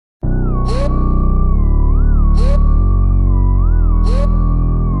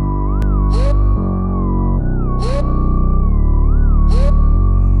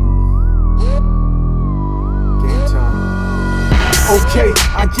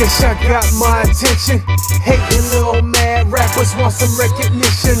Guess I got my attention. Hating little mad rappers want some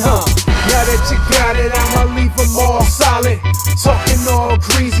recognition, huh? Now that you got it, I'ma leave them all solid. Talking all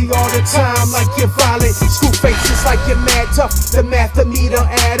greasy all the time like you're violent. Screw faces like you're mad tough. The math of me don't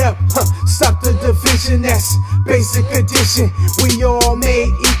add up, huh? Stop the division, that's basic addition. We all made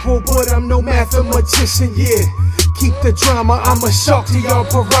equal, but I'm no mathematician, yeah. Keep the drama, I'm a shark to y'all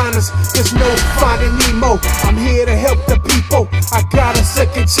piranhas. There's no finding Nemo, I'm here to help the people. I got a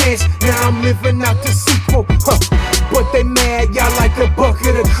second chance, now I'm living out the sequel, huh? But they mad, y'all like a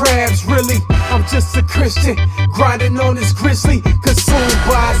bucket of crabs, really? I'm just a Christian, grinding on this grizzly. Consumed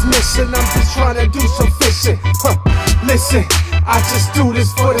by his mission, I'm just trying to do some fishing, huh? Listen, I just do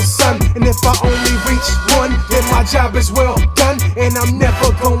this for the sun, and if I only reach one, then my job is well done. And I'm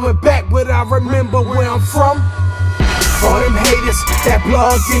never going back, but I remember where I'm from. For them haters that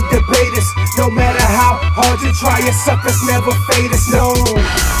blog and debate us, no matter how hard you try, your suckers never fade us. No,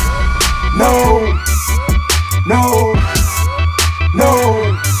 no, no, no.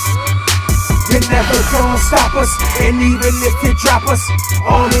 You're never gonna stop us, and even if you drop us,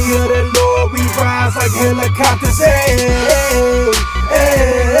 army of the Lord, we rise like helicopters. Hey, hey,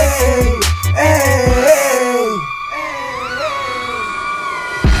 hey, hey.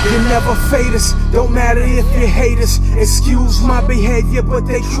 You never fade us, don't matter if you hate us. Excuse my behavior, but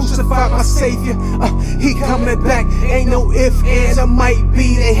they crucified my savior. He coming back, ain't no if, ands, or might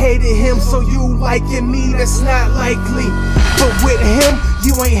be. They hated him, so you liking me, that's not likely. But with him,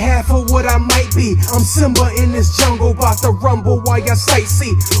 you ain't half of what I might be. I'm Simba in this jungle, bout to rumble while y'all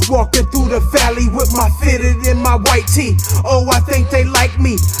sightsee. Walking through the valley with my fitted in my white tee. Oh, I think they like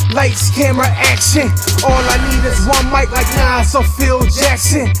me. Lights, camera, action. All I need is one mic like Nas or Phil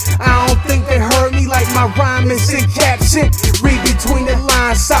Jackson. I don't think they heard me like my rhyme is in caption. Read between the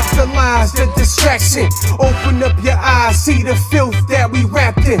lines, stop the lies, the distraction. Open up your eyes, see the filth that we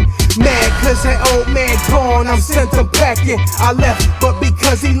wrapped in. Mad cause that old man gone, I'm sent him packing. I left, but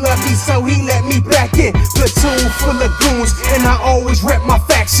because he loved me, so he let me back in. Platoon full of goons, and I always rep my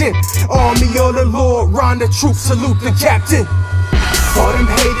faction. Army of the Lord, Ron the troop, salute the captain. For them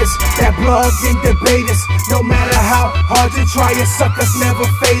haters that blog and debate us, no matter how hard you try, your suckers never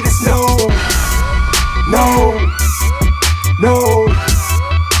fade us. No, no, no,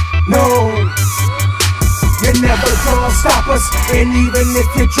 no. You're never gonna stop us, and even if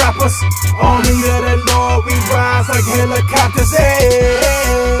you drop us, army of the Lord, we rise like helicopters. Hey,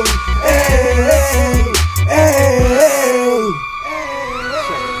 hey, hey, hey.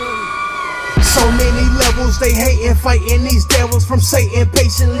 So many levels, they hating, fighting these devils from Satan,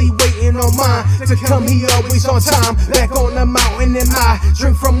 patiently waiting on mine to come. He always on time, back on the mountain, and I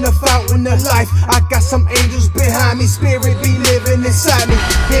drink from the fountain of life. I got some angels behind me, spirit be living inside me,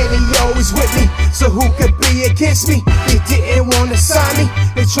 and he always with me. So who could be against me? They didn't want to sign me,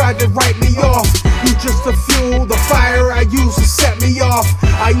 they tried to write me off. You just the fuel, the fire I use to set me off.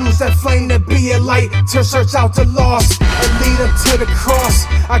 I use that flame to be a light, to search out the lost and lead them to the cross.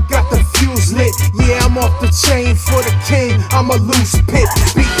 I got the fuse lit, yeah, I'm off the chain for the king. I'm a loose pit,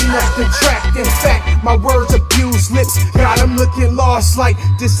 beating up the track. In fact, my words abuse lips, got them looking lost like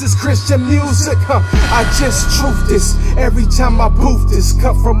this is Christian music, huh? I just truth this every time I booth this.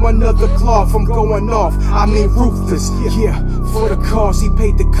 Cut from another cloth, I'm going off, I mean ruthless. Yeah, for the cause, he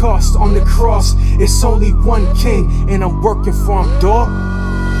paid the cost on the cross. It's only one king, and I'm working for him, dawg.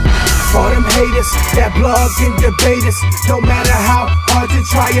 For them haters that blog and debate us, no matter how hard you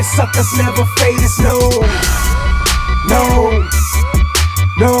try, your suckers never fade us. No, no,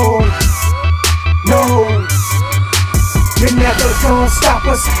 no, no. You're never gonna stop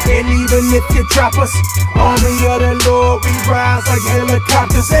us, and even if you drop us, army of the Lord, we rise like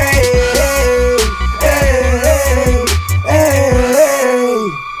helicopters. Hey, hey, hey, hey, hey.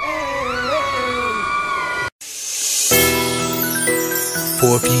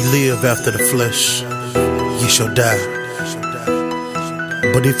 For if ye live after the flesh, ye shall die.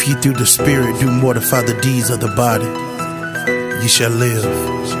 But if ye through the Spirit do mortify the deeds of the body, ye shall live.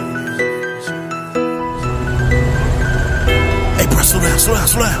 Hey bro, slow down, slow down,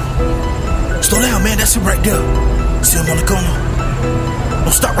 slow down. Slow down, man, that's it right there. See him on the corner? No,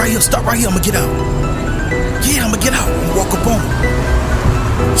 stop right here, I'ma get out. Yeah, I'ma get out and walk up on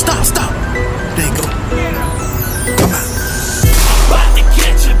him. Stop, stop. There you go. Come out. About to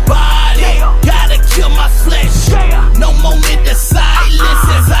catch a body, gotta kill my flesh. No moment of silence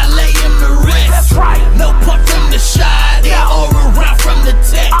as I lay him to rest. No puff from the shot or a round from the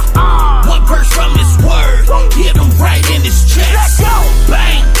tech. One verse from his word, hit him right in his chest.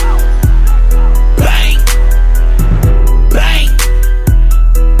 Bang, bang, bang,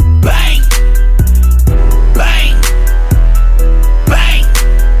 bang, bang, bang,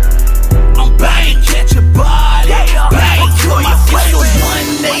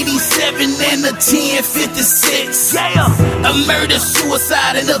 in 56. A murder,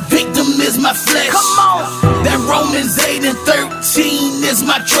 suicide, and the victim is my flesh. Come on. That Romans 8 and 13 is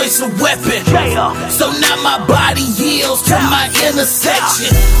my choice of weapon. So now my body yields to my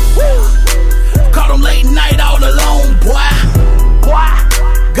intersection. Caught him late night all alone, boy.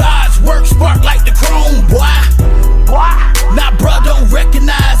 God's work spark like the chrome, boy. Now bruh don't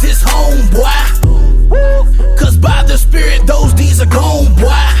recognize his home, boy. Cause by the spirit those deeds are gone,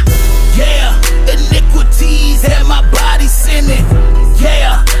 boy. Yeah, iniquities had my body sinning.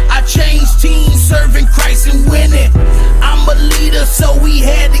 Yeah, I changed teams, serving Christ and winning. I'm a leader, so we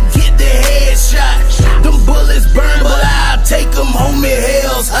had to get the headshot. Them bullets burn, but I'll take them home in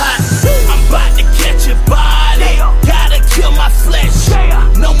hell's hot. I'm about to catch a body, gotta kill my flesh.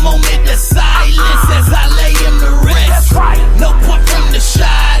 No moment of silence as I lay him to rest. No point from the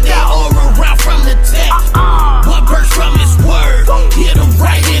shy or around from the text. One verse from his word, hit him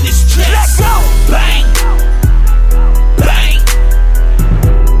right in his chest. Bang, bang,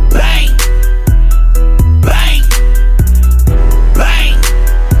 bang, bang, bang,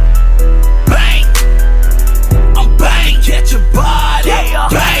 bang. I'm bang, catch a body,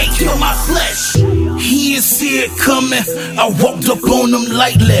 bang, kill my flesh. He didn't see it coming, I walked up on him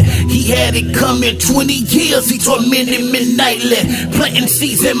lightly. He had it coming 20 years, he tormented me nightly. Planting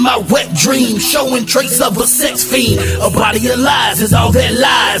seeds in my wet dreams, showing trace of a sex fiend. A body of lies is all that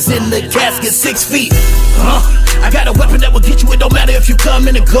lies in the casket 6 feet. I got a weapon that will get you, it don't matter if you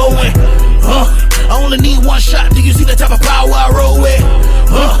coming or going. I only need one shot, do you see the type of power I roll with?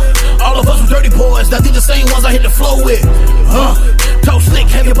 All of us were dirty boys, now these the same ones I hit the flow with. Talk slick,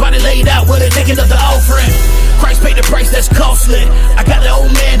 have your body laid out where they're taking up the offering. Christ paid the price that's costly. I got the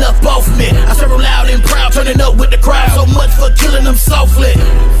old man up off me. I serve him loud and proud, turning up with the crowd. So much for killing them softly.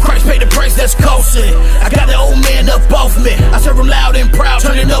 Christ paid the price that's costly. I got the old man up off me. I serve him loud and proud,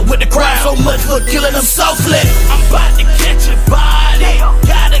 turning up with the crowd. So much for killing them softly. I'm about to catch a body,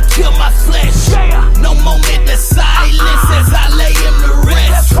 gotta kill my flesh. No moment of silence as I lay him to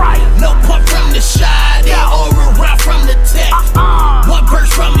rest. No point from the shy or around from the text. One verse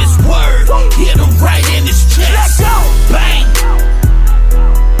from his word, hit him right in his chest. Bang,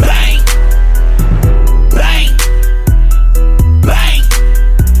 bang, bang, bang,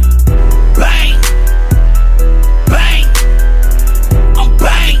 bang, bang. I'm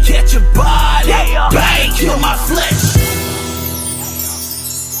bang, catch a body, bang, kill my flesh.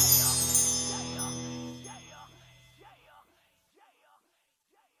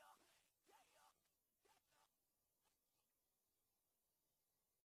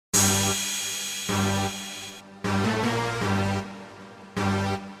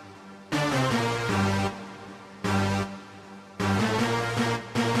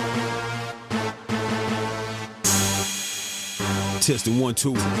 Testing 1,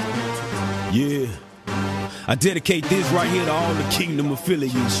 2. Yeah. I dedicate this right here to all the Kingdom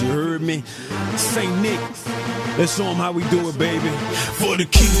affiliates, you heard me? St. Nick, let's show them how we do it, baby. For the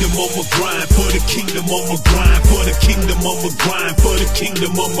kingdom I'ma grind, for the kingdom I'ma grind, for the kingdom I'ma grind, for the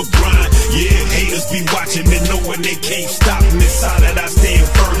kingdom I'ma grind. Yeah, haters be watching and knowing they can't stop me. Side that I stand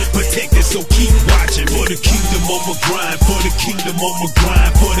firm, protected, so keep watching. For the kingdom I'ma grind, for the kingdom I'ma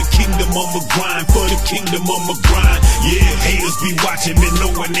grind, for the kingdom I'ma grind, for the kingdom I'ma grind. Yeah, haters be watching and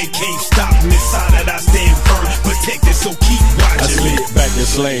knowing they can't stop me. Side that I stand firm, protected, so keep watching. I slid back and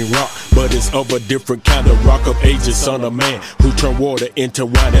slain rock, but it's of a different kind of rock of ages. Son of man who turned water into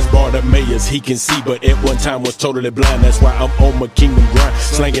wine. That's Bartimaeus, he can see, but at one time was totally blind. That's why I'm on my kingdom grind,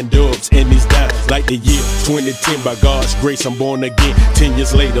 slanging dubs in these dimes. Like the year 2010, by God's grace, I'm born again. 10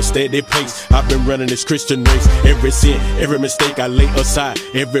 years later, steady pace. I've been running this Christian race. Every sin, every mistake I lay aside.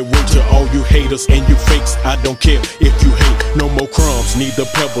 Every way to all you haters and you fakes. I don't care if you hate. No more crumbs, neither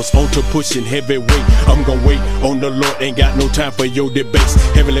pebbles. On to pushing heavy weight. I'm gonna wait on the Lord, ain't got no time for your debates.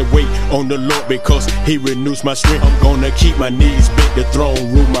 Heavily wait on the Lord because he renews my strength. I'm gonna keep my knees bent, the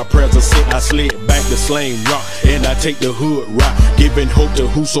throne room my prayers are sent. I slid back the slain rock and I take the hood route, giving hope to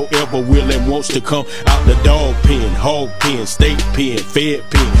whosoever will and wants to come out the dog pen, hog pen, state pen, fed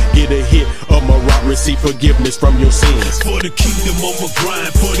pen. Get a hit of my rock, receive forgiveness from your sins. For the kingdom I'ma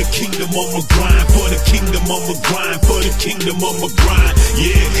grind, for the kingdom I'ma grind, for the kingdom I'ma grind, for the kingdom I'ma grind.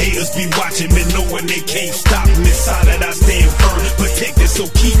 Yeah, haters be watching me knowing they can't stop me. Side that I stand firm, protected, so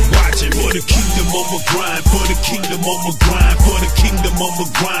keep watching. For the kingdom I'ma grind, for the kingdom I'ma grind, for the kingdom I'ma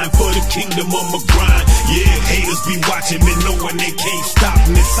grind, for the kingdom I'ma grind. Yeah, haters be watching me knowing they can't stop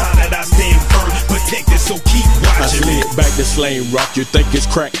me. Side that I stand firm, protected. protected, so keep watching me. I slid back to slaying rock, you think it's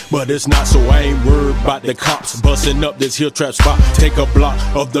crack, but it's not, so I ain't worried about the cops busting up this hill trap spot. Take a block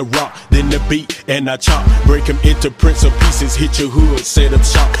of the rock, then the beat, and I chop. Break him into prints of pieces, hit your hood, set up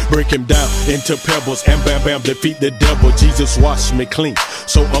shop. Break him down into pebbles, and bam bam, defeat the devil. Jesus washed me clean,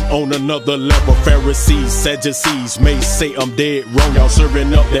 so I'm on another level. Pharisees, Sadducees may say I'm dead wrong. Y'all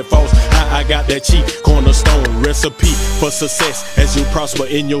serving up that false, I got that cheap cornerstone recipe for success as you prosper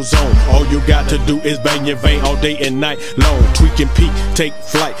in your zone. All you got to do is bang your vein all day and night long. Tweak and peak, take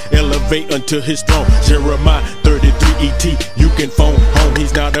flight, elevate until his throne. Jeremiah 33 ET, you can phone home.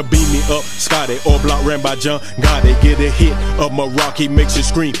 He's not a beam me up, Scotty, or block ran by John Gotti. Get a hit of my rock, he makes you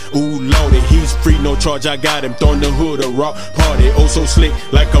scream, ooh lordy. He's free, no charge, I got him, throwing the hood a rock party. Oh so slick,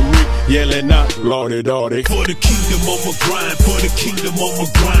 like I'm Rick, yelling out, lordy lordy. For the kingdom of my grind, for the kingdom of my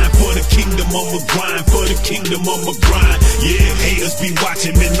grind, for the kingdom of my grind, for the kingdom of my grind. Yeah, haters be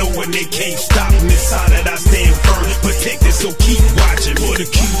watching me, knowing they can't stop me. This side that I stand firm, protected, so keep watching. For the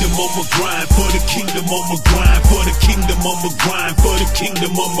kingdom of my grind, for the kingdom of my grind, for the kingdom of my grind, for the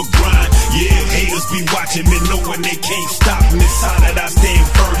kingdom of my grind. Yeah, haters be watching me, knowing they can't stop me. This side that I stand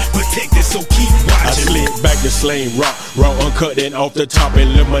firm, protected, so keep watching. I slid back to slaying rock, raw uncut and off the top,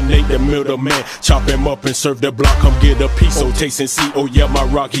 eliminate the middleman. Chop him up and serve the block, come get a piece, so taste and see. Oh yeah, my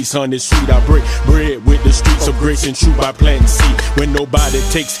rocky son is sweet. I break bread with the streets of grace and truth by planting seed. When nobody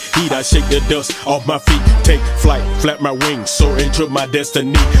takes heed, I shake the dust off my feet, take flight, flap my wings, soar into my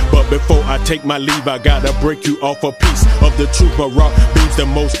destiny. But before I take my leave, I gotta break you off a piece of the truth. My rock beams the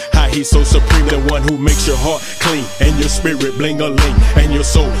most high, he's so supreme, the one who makes your heart clean and your spirit bling-a-ling, and your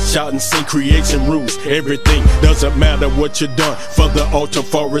soul shout and sing. Creation rules everything, doesn't matter what you done. For the altar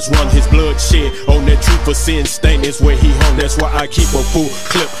forest run, his blood shed on that truth for sin stain is where he hung. That's why I keep a full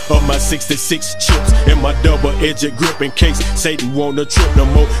clip of my 66 chips and my double-edged grip in case Satan wanna trip no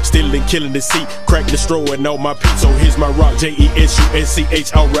more. Stealing, killing, deceit, crack, destroying all my peeps. So here's my rock,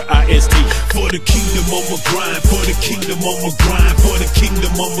 JESUSCHRIST. For the kingdom of my grind, for the kingdom of my grind, for the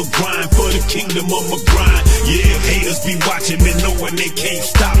kingdom of my grind, for the kingdom of my grind. Yeah, haters be watching me, knowing they can't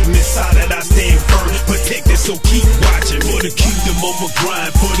stop me. This side that I stand firm, protected, so keep watching. For the kingdom of my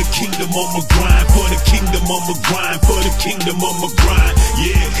grind, for the kingdom of my grind, for the kingdom of my grind, for the kingdom of my grind.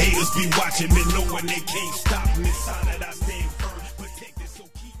 Yeah, haters be watching me, knowing they can't stop me. This side that I stand firm, protected, so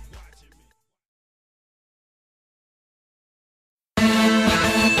keep watching me.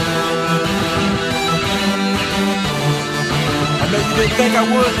 I know you didn't think I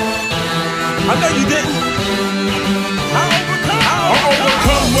would. I know you didn't. I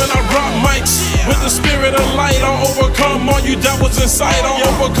overcome when I rock mics with the spirit of light. I overcome all you devils inside. I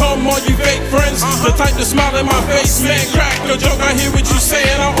overcome all you fake friends, the type that smile in my face. Man, crack a joke, I hear what you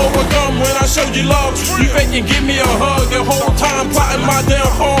saying. I overcome when I showed you love. You fake and give me a hug the whole time, plotting my damn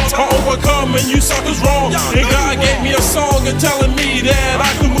fall. I overcome and you suckers wrong. And God gave me a song and telling me that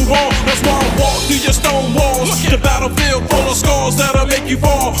I can move on. That's why I walk through your stone walls. The battlefield full of scars that'll make you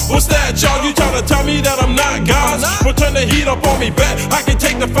fall. What's that, y'all? You trying to tell me that I'm not God? Well, turn the heat up on me, bet I can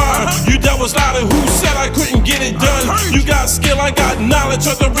take the fire. You devils lied, who said I couldn't get it done? You got skill, I got knowledge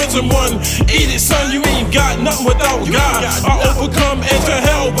of the risen one. Eat it, son, you ain't got nothing without God. I overcome, enter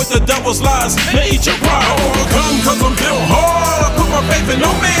hell with the devil's lies. Now eat your pride. I overcome cause I'm built hard. I put my faith in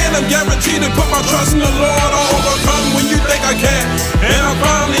no man, I'm guaranteed to put my trust in the Lord. I overcome when you think I can't, and I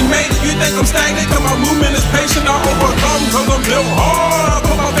finally made it. You think I'm stagnant cause my movement is patient. I overcome cause I'm built hard. I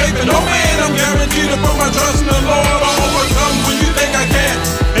put my faith in no man, I'm guaranteed to put my trust in the Lord. I overcome when you think I can't,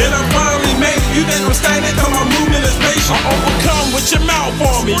 and I finally made it. You think I'm stagnant cause my movement is patient. I overcome with your mouth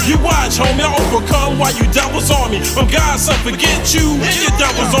on me. You watch, homie, I overcome while you devils on me. I'm God's son, forget you and your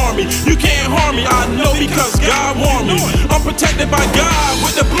devil's army. You can't harm me, I know because God warned me. I'm protected by God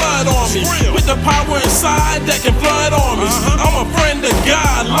with the blood on me, with the power inside that can flood on me. I'm a friend of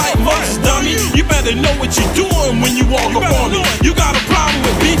God like Moses, dummy. You better know what you're doing when you walk up on me. You got a problem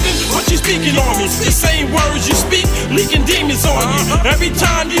with beefing, but you speaking on me. The same words you speak, leaking demons on you. Every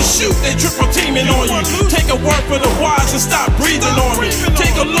time you shoot, they triple teaming on you. Take a word for the wise and stop breathing on me.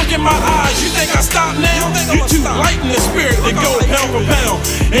 Take a look in my eyes, you think I stop now? You too light in the spirit to go pound for pound,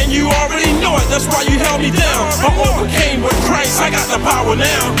 and you already know it, that's why you held me down. I overcame with Christ, I got the power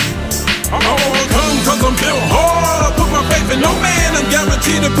now. I overcome cause I'm built hard. I put my faith in no man, I'm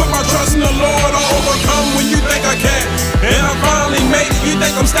guaranteed to put my trust in the Lord. I overcome when you think I can't, and I finally made it. You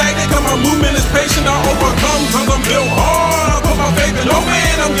think I'm stagnant cause my movement is patient. I overcome cause I'm built hard. I put my faith in no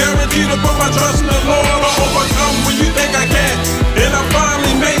man, I'm guaranteed to put my trust in the Lord. I overcome when you think I can't, and I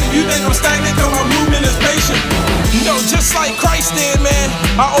finally made it. You think I'm stagnant cause my movement is patient. You know, just like Christ did, man,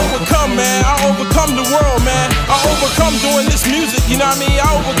 I overcome, man. I overcome the world, man. I overcome overcome doing this music, you know what I mean? I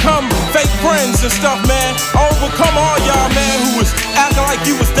overcome fake friends and stuff, man. I overcome all y'all, man, who was acting like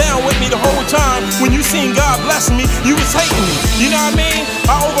you was down with me the whole time. When you seen God blessing me, you was hating me, you know what I mean?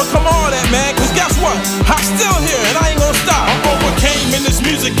 I overcome all that, man, cause guess what? I'm still here and I ain't gonna stop. I overcame in this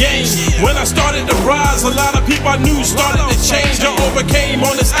music game. When I started to rise, a lot of people I knew started to change. I overcame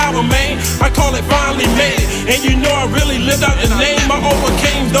on this album, man. I call it Finally Made It. And you know I really lived out the name. I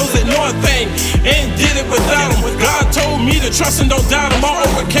overcame those that know a thing and did it without them. God told me to trust and don't doubt him. I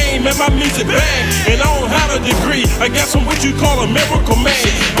overcame and my music bang. And I don't have a degree. I guess I'm what you call a miracle man.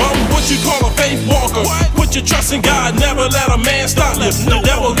 I'm what you call a faith walker. Put your trust in God, never let a man stop you. The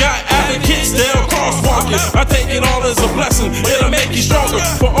devil got advocates, they'll crosswalk you. I take it all as a blessing, it'll make you stronger.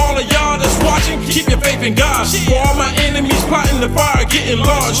 For all of y'all that's watching, keep your faith in God. For all my enemies plotting the fire, getting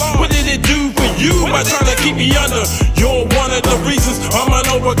large. What did it do for you by trying to keep me under? You're one of the reasons I'm an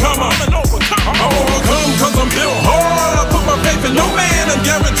overcomer. I overcome cause I'm built hard. I put my faith in no man. I'm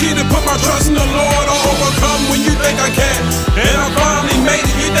guaranteed to put my trust in the Lord. I overcome when you think I can. And I finally made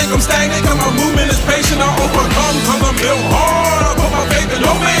it. You think I'm stagnant cause my movement is patient. I overcome cause I'm built hard. I put my faith in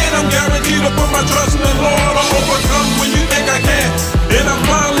no man. I'm guaranteed to put my trust in the Lord. I overcome when you think I can. And I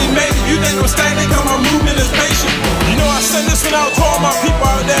finally made it. You think I'm stagnant cause my movement is patient. You know I send this one out to all my people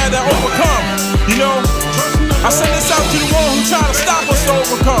out there that overcome. You know, I send this out to the one who try to stop us to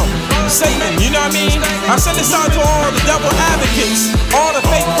overcome. Satan, you know what I mean? I send this out to all the devil advocates, all the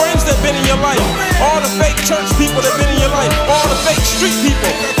fake friends that been in your life, all the fake church people that been in your life, all the fake street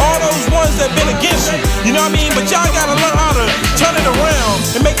people, all those ones that been against you. You know what I mean? But y'all gotta learn how to turn it around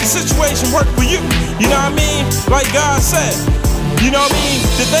and make the situation work for you. You know what I mean? Like God said. You know what I mean?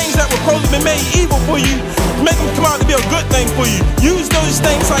 The things that were supposed to be made evil for you, make them come out to be a good thing for you. Use those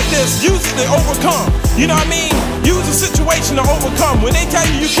things like this. Use it to overcome. You know what I mean? Use a situation to overcome. When they tell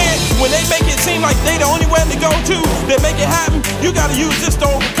you you can't, when they make it seem like they the only way to go to, that make it happen, you gotta use this to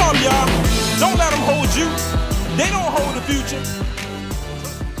overcome, y'all. Don't let them hold you. They don't hold the future.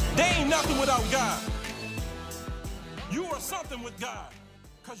 They ain't nothing without God. You are something with God,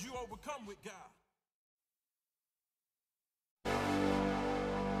 because you overcome with God.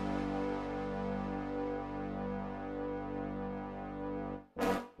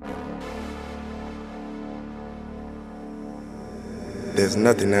 There's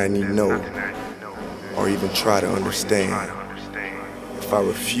nothing I need know or even try to understand if I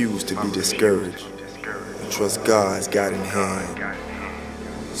refuse to be discouraged and trust God's guiding hand.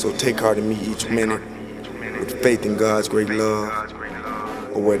 So take heart in me each minute with faith in God's great love,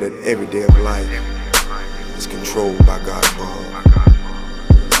 aware that every day of life is controlled by God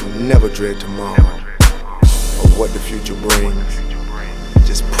above. So never dread tomorrow or what the future brings.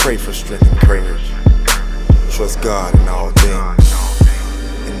 Just pray for strength and courage. Trust God in all things.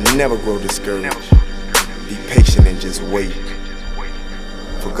 And never grow discouraged. Be patient and just wait.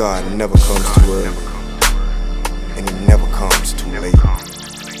 For God never comes too early, and He never comes too late.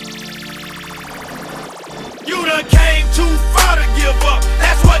 You done came too far to give up.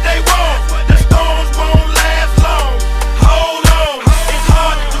 That's what they want. The storms won't last long. Hold on. It's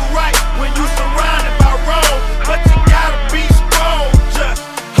hard to do right when you surrounded by wrong, but you gotta be strong. Just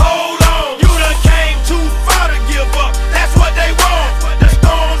hold on. You done came too far to give up. That's what they want. The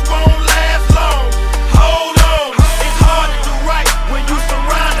storms won't last long. Hold on. It's hard to do right when you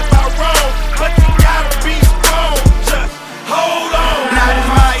surrounded by wrong, but you gotta be strong. Just hold on. Now this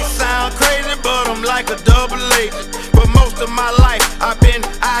might sound crazy, but I'm like a double agent. For most of my life, I've been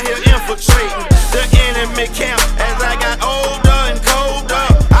out here infiltrating the enemy camp. As I got older and colder,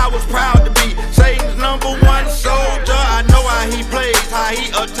 I was proud to be Satan's #1 soldier. I know how he plays, how he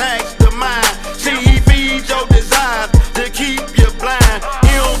attacks the mind. See, he feeds your desires to keep you blind.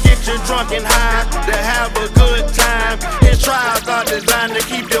 He don't get you drunk and high to have a good time. His trials are designed to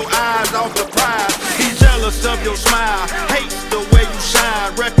keep your eyes off the prize. He's jealous of your smile, hates the way you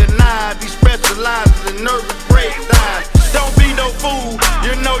shine. Recognize he specializes in nervous breakdowns. Don't be no fool,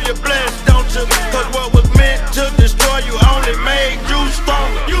 you know you're blessed, don't you? Cause what was meant to destroy you only made you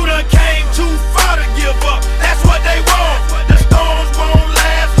stronger. You done came too far to give up. That's what they want. The storms won't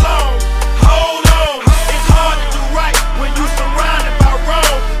last long. Hold on. It's hard to do right when you surrounded by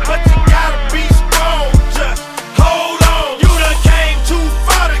wrong, but you gotta be strong. Just hold on. You done came too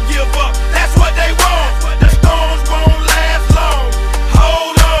far to give up. That's what they want. The storms won't last long.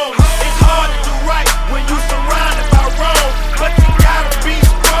 Hold on. It's hard to do right when you surrounded by wrong, but you gotta be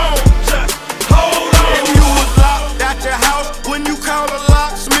strong. Just hold on. If you was locked out your house when you call a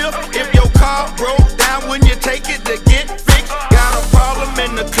locksmith, if your car broke down when you take it to get fixed, got a problem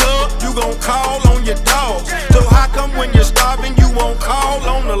in the club, you gon' call on your dog. So how come when you're starving you won't call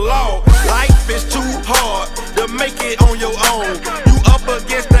on the law? Life is too hard to make it on your own. You up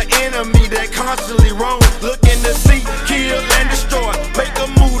against the enemy that constantly roam, looking to see, kill and destroy. Make a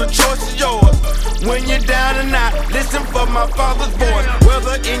move, the choice is yours. When you're down and out, listen for my Father's voice.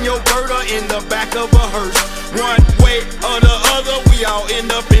 Whether in your bird or in the back of a hearse, one way or the other, we all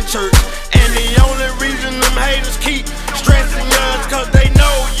end up in church. And the only reason them haters keep stressing us, cause they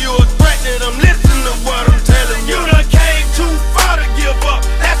know you a threat to them. Listen to what I'm telling you. You done came too far to give up.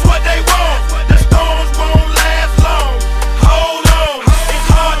 That's what they want. The storms won't last long. Hold on. It's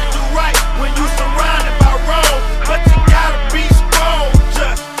hard to do right when you surrounded by wrong, but you gotta be strong.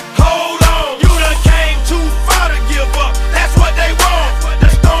 Just hold on. You done came too far to give up. That's what they want. The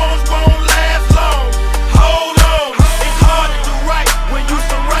storms won't last long. Hold on. It's hard to do right when you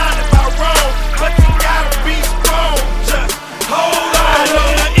surrounded by wrong, but you gotta be strong. Just hold on. I know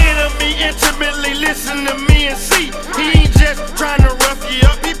the enemy intimately listen to me and see. He ain't just trying to rough you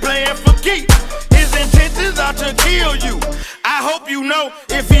up, he playing for keeps. His intentions are to kill you. I hope you know,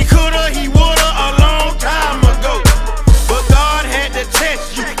 if he coulda, he woulda a long time ago. But God had to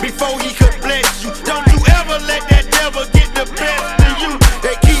test you before he could bless you. Don't you ever let that devil get the best of you.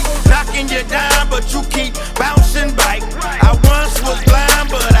 They keep knocking you down, but you keep bouncing back. I once was blind,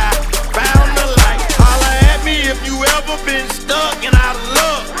 but I found the light. Holla at me if you ever been stuck and out of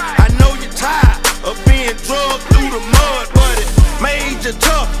luck. I know you're tired of being drugged through the mud, but it made you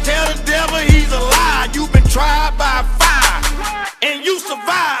tough. Tell the devil he's a lie. You've been tried by fire, and you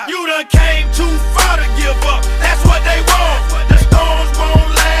survived. You done came too far to give up. That's what they want. The storms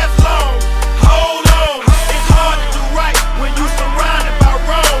won't last long. Hold on. It's hard to do right when you surrounded by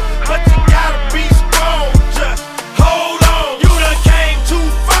wrong, but you gotta be strong. Just hold on. You done came too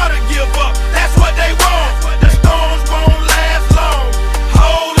far to give up. That's what they want. The storms won't last long.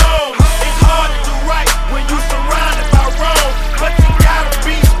 Hold on. It's hard to do right when you surrounded by wrong, but you gotta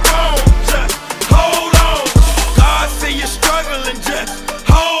be strong. Just hold on. God see you struggling. Just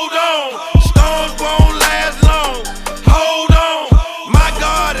hold on. Storms won't last long. Hold on. My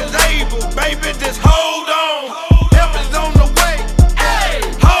God is able, baby. Just hold on. Help is on the way. Hey,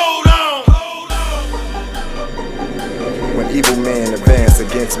 hold on. When evil men advance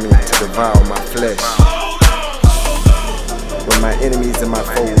against me to devour my flesh, when my enemies and my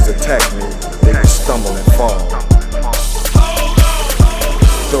foes attack me, they will stumble and fall.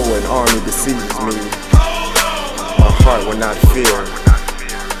 Though an army besieges me, my heart will not fear.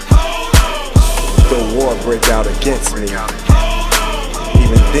 Though war break out against me,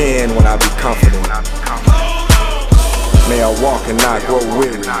 even then will I be confident. May I walk and not grow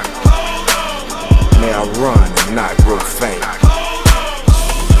weary. May I run and not grow faint.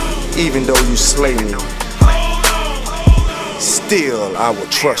 Even though you slay me, still I will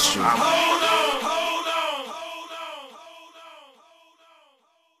trust you.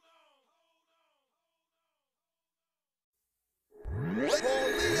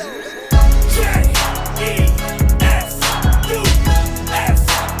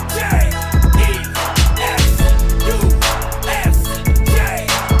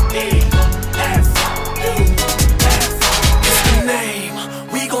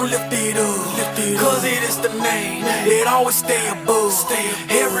 Always stay above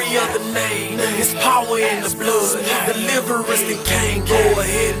every other name. It's power in the blood, deliverance that came. Go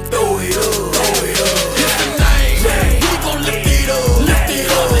ahead and throw it up. It's the name, we gon' lift it up.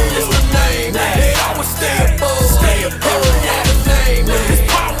 It's the name, they always stay above every other name. It's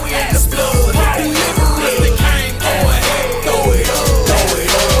power in the blood, deliverance that came. Go ahead, throw it up.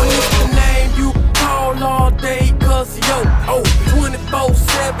 It's the name you call all day, cause yo,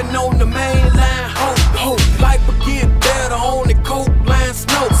 24/7 on the main line. Life will get better on the coke line.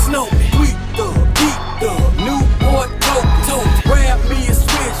 Snow, we the Newport coke. Grab me a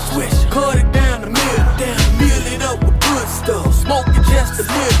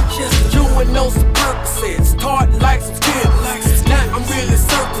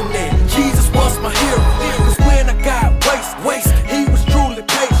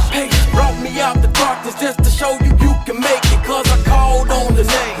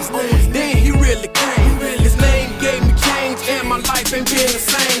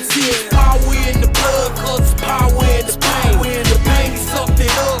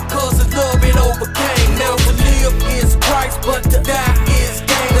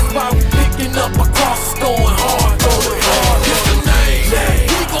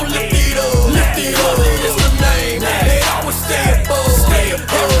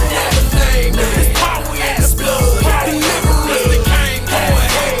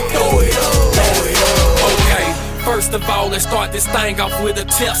let's start this thing off with a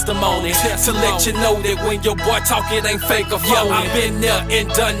testimony to let you know that when your boy talk, it ain't fake or phony. I've been there and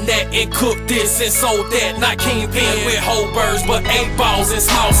done that and cooked this and sold that. Not kingpin with whole birds, but 8 balls and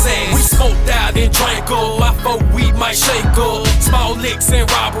small sacks. We smoked out and drank up. My folk weed might shake up. Small licks and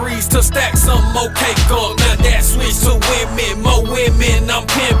robberies to stack some more cake up. Now that switch to women, more women I'm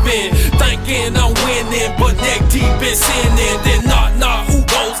pimping. Thinking I'm winning, but neck deep in sinning. Then knock, who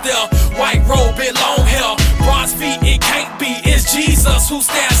goes there? White robe and long hair, bronze feet, it can't be. It's Jesus who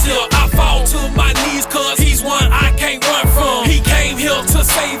stands here. I fall to my knees cause he's one I can't run from. He came here to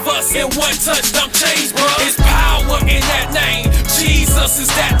save us in one touch, them chains, bro. It's power in that name. Jesus is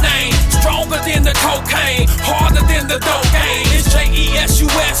that name. Stronger than the cocaine, harder than the dope game. It's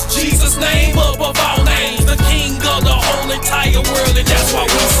J-E-S-U-S, Jesus' name above all names. The king of the whole entire world, and that's why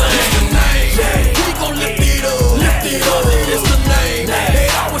we sing. It's the name, we gon' lift it up, lift it up. It's the name, they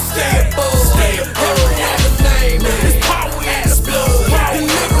always stay above, stay above. It's the name, it's power in the blood.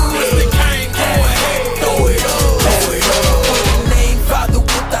 Deliverance that came, go ahead, throw it up, throw it up. With the name, Father,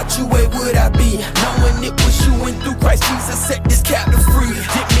 without you, where would I be? Knowing it was you and through Christ Jesus set this captive free.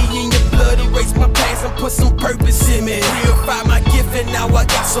 Dip me in your blood, erase my past and put some purpose in me. Purify my gift and now I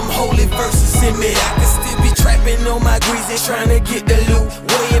got some holy verses in me. I can still be trapping on my greasy, trying to get the loot.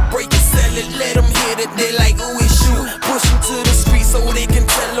 Weigh it, break it, sell it, let them hear that they like, ooh, it's you. Push them to the street so they can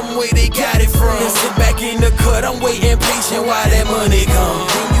tell them where they got it from. And sit back in the cut, I'm waiting patient while that money come.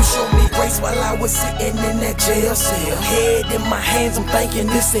 Then you showed me grace while I was sitting in that jail cell. Head in my hands, I'm thinking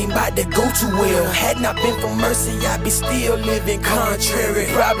this ain't about to go too well. Had not been for mercy, I'd be still living contrary.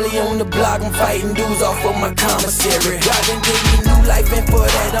 Probably on the block, I'm fighting dudes off of my commissary. God done gave me new life, and for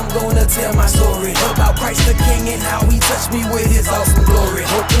that I'm gonna tell my story about Christ the King and how he touched me with his awesome glory.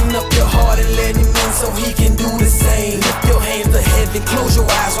 Open up your heart and let him in so he can do the same. Lift your hands to heaven, close your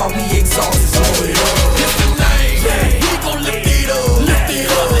eyes while we exalt his name. It's the name, we gon' lift it up, lift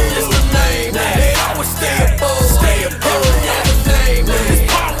it up. It's the name, they always stay above, stay above. It's the name, it's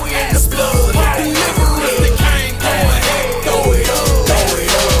power in the blood. Deliverance that came, go ahead, throw it up, throw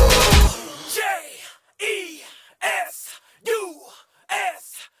it up. J-E-S-U-S,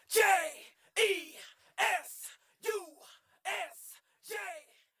 J-E-S-U-S, J-E-S.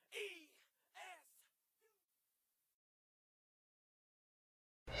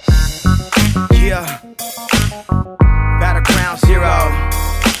 Yeah, Battleground Zero,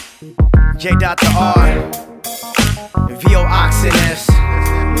 J.R, VO Oxinus.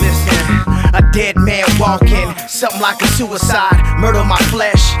 Listen, a dead man walking, something like a suicide. Murder my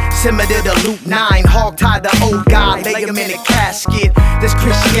flesh, similar to Luke 9. Hog tied the old guy, lay him in a casket. This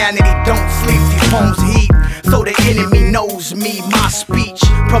Christianity don't sleep, these homes heat. So the enemy knows me, my speech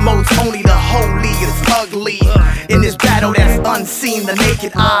promotes only the holy, it's ugly. In this battle that's unseen, the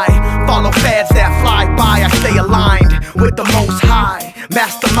naked eye follow fads that fly by, I stay aligned with the most high,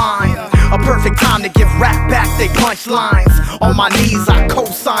 mastermind. A perfect time to give rap back they punchlines. On my knees I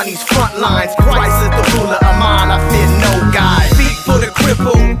co-sign these front lines. Christ is the ruler of mine, I fear no God. Feet for the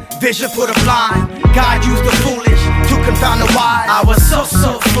crippled, vision for the blind. God used the foolish to confound the wise. I was so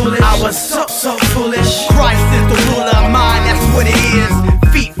foolish, I was so foolish. Christ is the ruler of mine, that's what it is.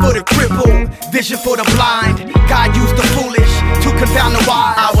 Feet for the crippled, vision for the blind. God used the foolish to confound the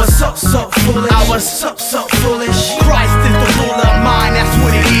wise. I was so foolish, I was so foolish. Christ is the ruler of mine, that's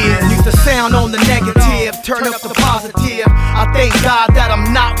what it is. Used to sound on the negative, turn up the positive. I thank God that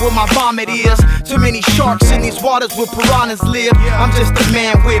I'm not where my vomit is. Too many sharks in these waters where piranhas live. I'm just a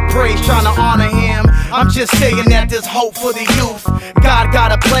man with praise trying to honor him. I'm just saying that there's hope for the youth. God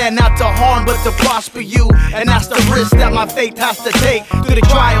got a plan not to harm but to prosper you. And that's the risk that my faith has to take. Through the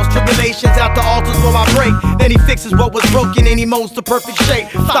trials, tribulations, at the altars where I break. Then he fixes what was broken and he molds the perfect shape.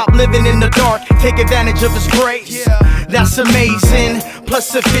 Stop living in the dark, take advantage of his grace. That's amazing, plus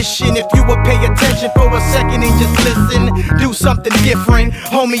sufficient. If you would pay attention for a second and just listen, do something different.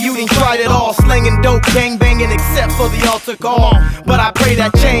 Homie, you done tried it all, slinging dope, gangbanging, except for the altar call. But I pray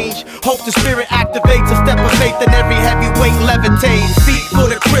that change, hope the spirit activates. A step of faith and every heavyweight levitates. Feet for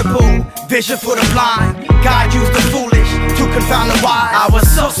the crippled, vision for the blind. God used the foolish to confound the wise. I was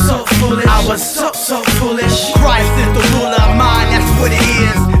so foolish, I was so foolish. Christ is the ruler of mine, that's what it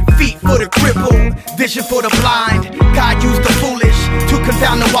is. Feet for the crippled, vision for the blind. God used the foolish to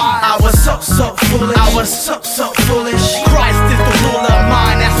confound the wise. I was so foolish, I was so foolish. Christ is the ruler of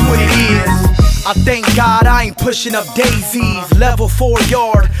mine, that's what it is. I thank God I ain't ain't pushing up daisies. Level 4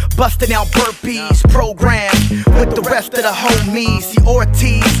 yard, busting out burpees. Programmed with the rest of the homies. See,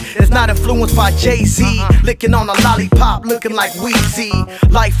 Ortiz is not influenced by Jay-Z. Licking on a lollipop, looking like Weezy.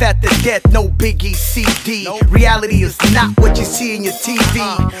 Life after death, no Biggie CD. Reality is not what you see in your TV.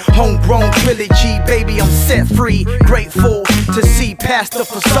 Homegrown trilogy, baby, I'm set free. Grateful to see past the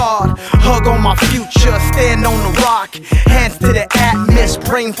facade. Hug on my future, stand on the rock. Hands to the atmos,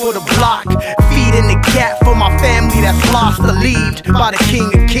 praying for the block. Feet in the gap for my family that's lost or leaved by the King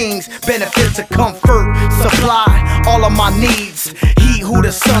of Kings. Benefits of comfort, supply all of my needs. He who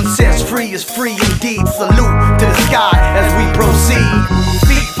the sun sets free is free indeed. Salute to the sky as we proceed.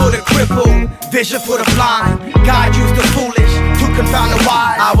 Feet for the crippled, vision for the blind. God used the foolish to confound the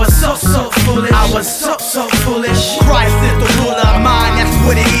wise. I was so foolish. I was so foolish. Christ is the ruler of mine, that's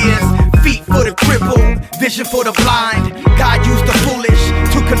what it is. Feet for the crippled, vision for the blind. God used the foolish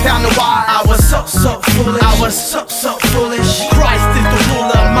to confound the wise. I was so foolish. I was so foolish. Christ is the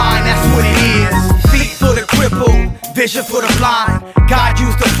ruler of mine, that's what it is. Feet for the crippled, vision for the blind. God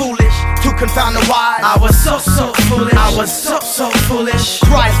used the foolish to confound the wise. I was so foolish. I was so foolish.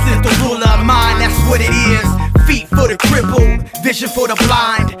 Christ is the ruler of mine, that's what it is. Feet for the crippled, vision for the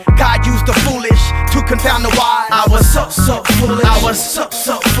blind. God used the foolish to confound the wise. I was so foolish. I was so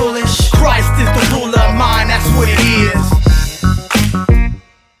foolish. Christ is the ruler of mine, that's what it is.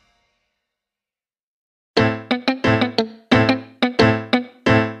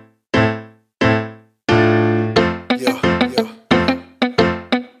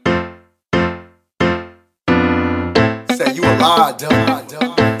 Say you a lie, duh.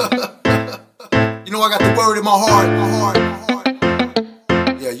 You know I got the word in my heart.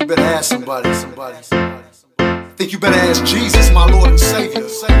 Yeah, you better ask somebody. Think you better ask Jesus, my Lord and Savior.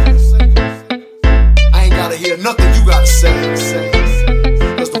 I ain't gotta hear nothing you gotta say.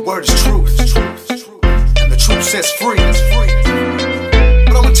 Cause the word is true. And the truth sets free.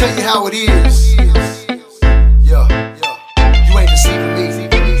 But I'ma tell you how it is. Yeah, you ain't deceiving me.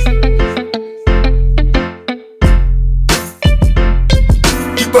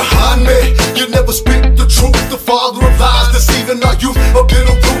 Behind me, you never speak the truth. The father of lies, deceiving our youth. A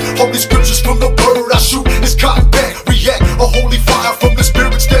bitter root, holy scriptures from the word I shoot. It's cotton back, react. A holy fire from the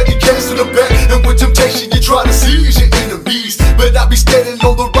spirit steady casting them back. And with temptation, you try to seize your enemies. But I be standing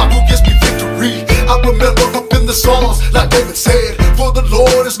on the rock who gives me victory. I remember up in the Psalms, like David said, for the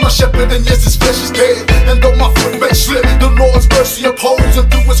Lord is my shepherd, and yes, his flesh is dead. And though my foot may slip, the Lord's mercy upholds.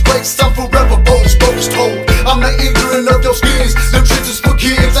 And through his grace, I'm forever bold, spoken told. I'm not ignorant of your schemes, them trenches for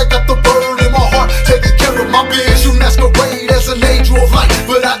kids. I got the word in my heart, taking care of my biz. You masquerade as an angel of light,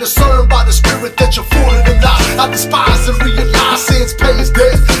 but I discern by the spirit that you're fooling them now. I despise and realize sin's pay is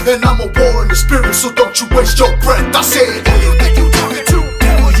death, and I'm a war in the spirit, so don't you waste your breath. I said, who you think you talking to?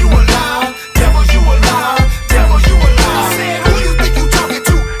 Devil, you a lie. Devil, you a lie. Devil, you a lie. I said, who you think you talking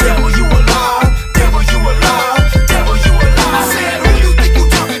to? Devil, you a lie. Devil, you a lie. Devil, you a lie. I said, who you think you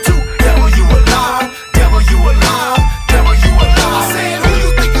talking to? Devil, you a lie. Devil, you a lie. Devil, you a lie. I said, who you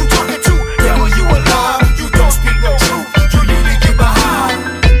think you talking to? Devil, you a lie. You don't speak no truth. You need to get behind.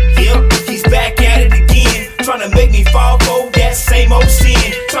 Yep, he's back at it again, trying to make me fall for that same old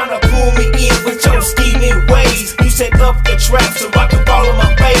sin. Trying to pull me in with your scheming ways. You set up the trap so I can fall on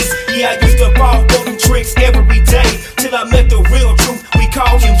my face. Yeah, I used to fall for them tricks every day, till I met the real truth. We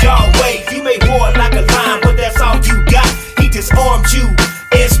call him Yahweh. You may roar like a lion, but that's all you got. He disarmed you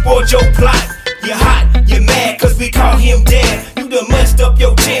and spoiled your plot. You're hot, you're mad, cause we call him dead. You done messed up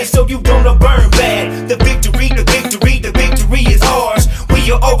your chance, so you gonna burn bad. The victory is ours.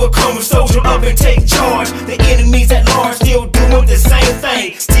 We are overcomers, soldier up and take charge. The enemies at large still doing the same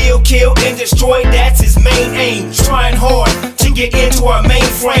thing. Still kill and destroy, that's his main aim. Trying hard to get into our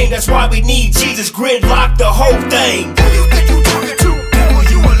mainframe. That's why we need Jesus, gridlock the whole thing. Who you think you talking to? Devil,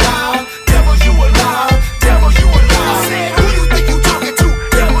 you a lie. Devil, you a lie. Devil, you a lie. I said, who you think you talking to?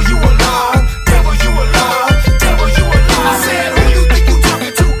 Devil, you a lie. Devil, you a lie. Devil, you a lie. I said, who you think you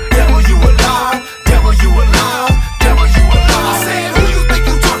talking to? Devil, you a lie. Devil, you a lie. Devil, you a lie. I said, who you think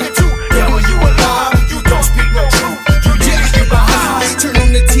you talking to? Devil, you a lie. You don't speak no truth. You need to get behind. Turn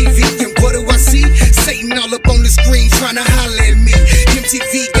on the TV and what do I see? Satan all up on the screen trying to holler at me.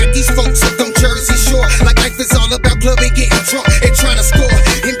 MTV got these folks up on Jersey Shore, like life is all about clubbing, getting drunk and trying to score.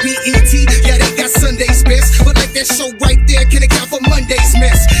 In BET, yeah, they got Sunday's best, but like that show right there can account for Monday's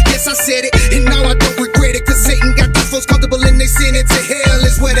mess. Yes, I said it, and now I don't regret it, cause Satan got these folks comfortable in their sin, and to hell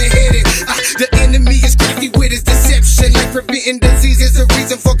is where they're headed. The enemy is crafty with his deception, like preventing disease is a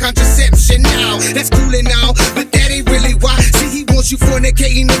reason for contraception. Now, that's cool and all, but that ain't really why. See, he wants you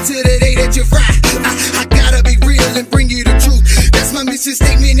fornicating until the day that you fry. I gotta be real and bring you the truth. That's my mission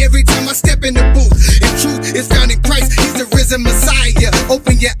statement every time I step in the booth. And truth is as a messiah.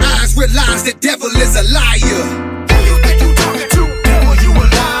 Open your eyes, realize the devil is a liar. Who you think you talking to? Devil, you a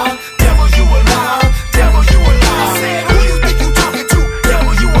liar. Devil, you a liar. Devil, you a liar. I said, who you think you talking to?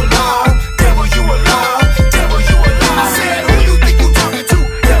 Devil, you a liar. Devil, you a liar. Devil, you a liar. I said, who you think you talking to?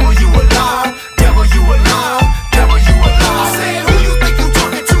 Devil, you a liar. Devil, you a liar. Devil, you a liar. I said, who you think you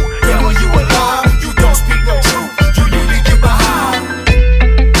talking to? Devil, you a liar. You don't speak no truth. You need to get behind.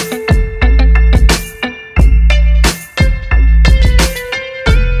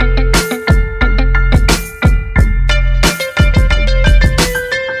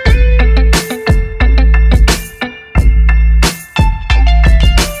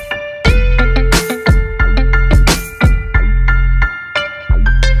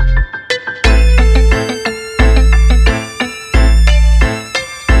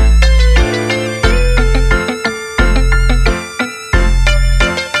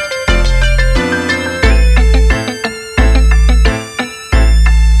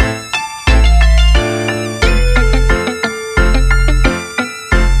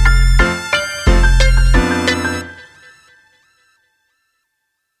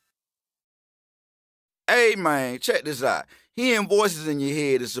 Hey man, check this out. Hearing voices in your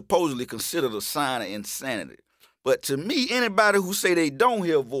head is supposedly considered a sign of insanity. But to me, anybody who say they don't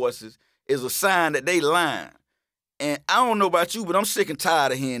hear voices is a sign that they lying. And I don't know about you, but I'm sick and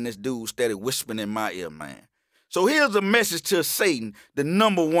tired of hearing this dude steady whispering in my ear, man. So here's a message to Satan, the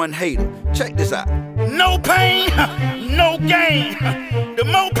 #1 hater. Check this out. No pain, no gain. The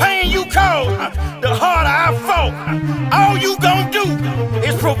more pain you cause, the harder I fall. All you gon' do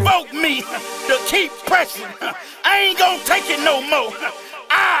is provoke me to keep pressing. I ain't gon' take it no more.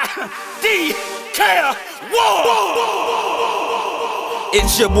 I declare war.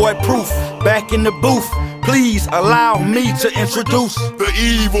 It's your boy Proof, back in the booth. Please allow me to introduce the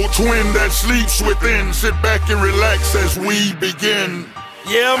evil twin that sleeps within. Sit back and relax as we begin.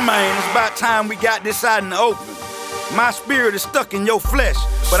 Yeah, man, it's about time we got this out in the open. My spirit is stuck in your flesh,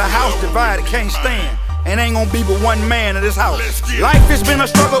 but a house divided can't stand. And ain't gonna be but one man in this house. Life has been a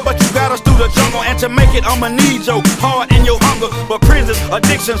struggle, but you got us through the jungle. And to make it, I'ma need your heart and your hunger. But prisons,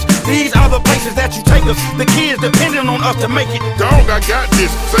 addictions, these are the places that you take us. The kids depending on us to make it. Dog, I got this,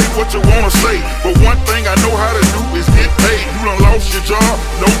 say what you wanna say. But one thing I know how to do is get paid. You done lost your job,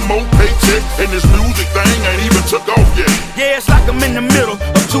 no more paycheck. And this music thing ain't even took off yet. Yeah, it's like I'm in the middle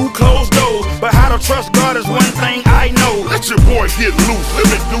of two closed doors. But how to trust God is one thing I know. Let your boy get loose, let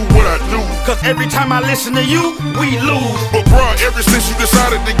me do what I do. Cause every time I listen to you, we lose. But bruh, ever since you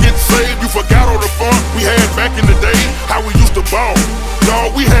decided to get saved, you forgot all the fun we had back in the day, how we used to ball.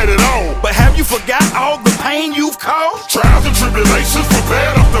 Dawg, we had it all. But have you forgot all the pain you've caused? Trials and tribulations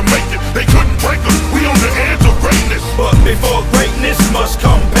prepared us to make it. They couldn't break us, we on the edge of greatness. But before greatness must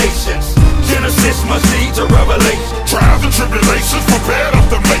come patience. Genesis must lead to revelation. Trials and tribulations prepared us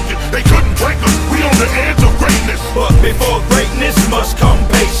to make it. They couldn't break us, we on the edge of greatness. But before greatness must come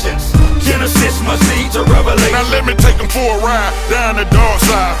patience. Genesis must lead to revelation. Now let me take them for a ride down the dark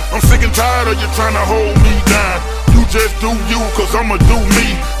side. I'm sick and tired of you trying to hold me down. You just do you, cause I'ma do me.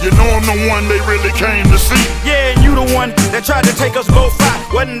 You know I'm the one they really came to see. Yeah, and you the one that tried to take us both out.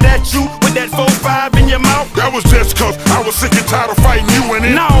 Wasn't that you with that 4-5 in your mouth? That was just cause I was sick and tired of fighting you and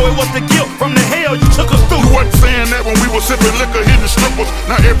it. No, it was the guilt from the hell you took us through. You wasn't saying that when we were sipping liquor, hitting strippers.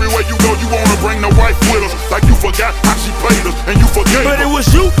 Now everywhere you go, you wanna bring the wife with us. Like you forgot how she played us, and you forgave But her. it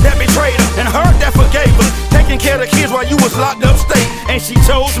was you that betrayed her, and her that forgave us. Taking care of the kids while you was locked up state, and she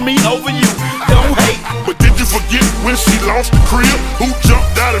chose me over you. Don't hate. But did you forget when she lost the crib? Who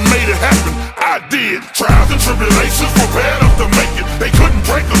jumped out and made it happen? I did. Trials and tribulations prepared us to make it. They couldn't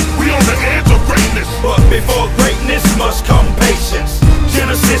break us, we on the edge of greatness. But before greatness must come patience.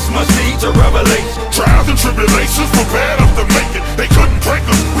 Genesis must lead to revelation. Trials and tribulations prepared us to make it. They couldn't break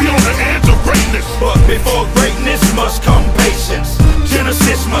us, we on the edge of greatness. But before greatness must come patience.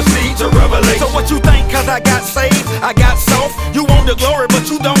 Genesis must lead to revelation. So what you think cause I got saved, I got soft? You want the glory but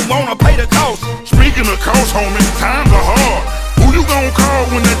you don't wanna pay the cost. Speaking of cost, homie, times are hard. Who you gon' call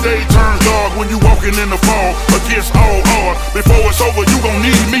when the day turns dark? When you walking in the fall against all odds? Before it's over, you gon'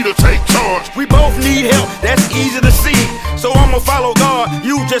 need me to take charge. We both need help, that's easy to see. So I'ma follow God,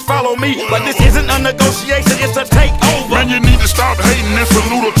 you just follow me. But this isn't a negotiation, it's a takeover. Man, you need to stop hating and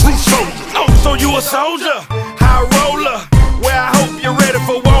salute a true soldier. Oh, so you a soldier, high roller. Well, I hope you're ready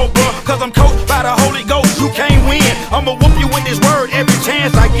for war, bro. Cause I'm coached by the Holy Ghost, you can't win. I'ma whoop you with this word every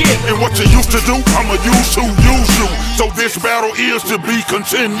chance I get. And what you used to do, I'ma use to use you. So this battle is to be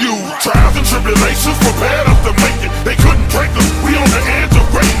continued. Trials and tribulations prepared us to make it. They couldn't break us, we on the edge of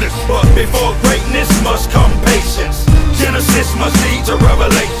greatness. But before greatness must come patience. Genesis must lead to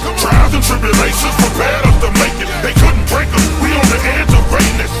revelation. Trials and tribulations prepared us to make it. They couldn't break us,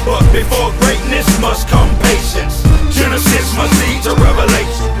 must come patience. Genesis must lead to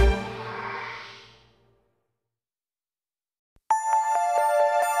Revelation.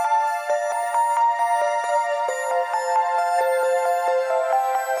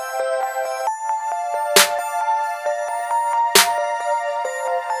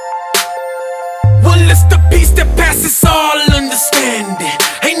 Well, it's the peace that passes all understanding.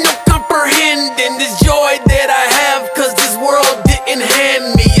 Ain't no comprehending this joy that I have, cause this world didn't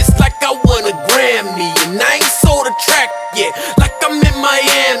hand me. It's like I won a Grammy, and I ain't sold a track yet. Like I'm in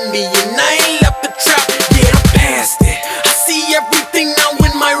Miami, and I ain't left the trap. Yeah, I'm past it. I see everything now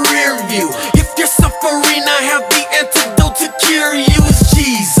in my rear view. If you're suffering, I have the antidote to cure you. It's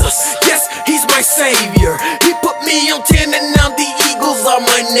Jesus. Yes, he's my savior. He put me on 10 and now the eagles are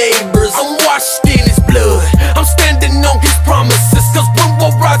my neighbors. I'm washed in his blood, I'm standing on his promises. Cause when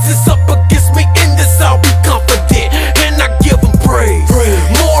war rises up against me in this, I'll be confident, and I give him praise.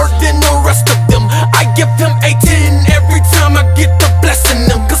 More than the rest of them, I give him 18 every time I get the blessing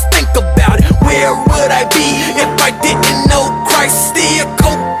them. Cause think about it, where would I be if I didn't know Christ? Still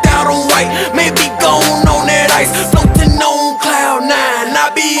coked out on white, maybe gone on that ice, floating on cloud 9. I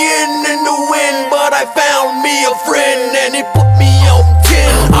be in the wind, but I found me a friend, and he put me on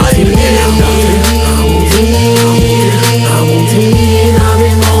 10. I ain't I'm on 10, I've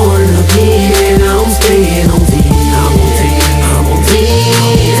been born again. I'm staying on 10. I'm on 10, I'm on 10,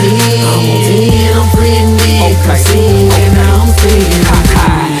 I'm on 10. I'm friendly, and I'm staying on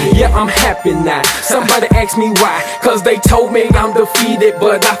 10. Yeah, I'm happy now. Somebody asked me why, cause they told me I'm defeated,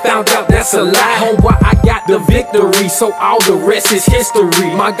 but I found out that's a lie. Homeboy, I got the victory, so all the rest is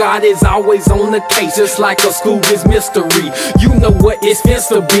history. My God is always on the case, just like a Scooby's mystery. You know what it's supposed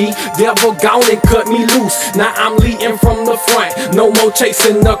to be. Devil gone and cut me loose. Now I'm leading from the front, no more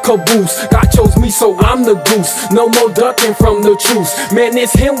chasing the caboose. God chose me, so I'm the goose. No more ducking from the truth. Man,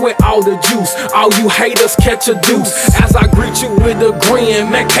 it's him with all the juice. All you haters catch a deuce. As I greet you with a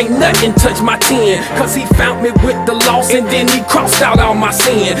grin, man, can't nothing touch my 10. Cause he found me with the loss, and then he crossed out all my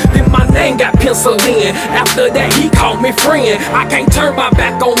sin. Then my name got penciled in. After that he called me friend. I can't turn my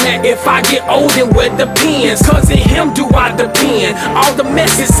back on that if I get old and wear the pins. Cause in him do I depend. All the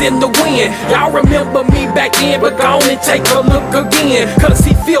mess is in the wind. Y'all remember me back then, but go on and take a look again. Cause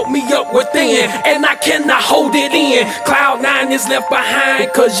he filled me up within, and I cannot hold it in. Cloud 9 is left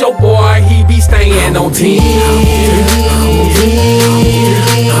behind, cause your boy, he be staying on 10.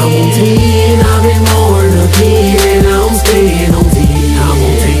 I'm on 10, I've been born again. I'm staying on 10. I'm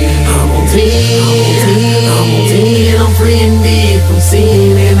on 10, I'm on 10, I'm on 10. I'm free indeed from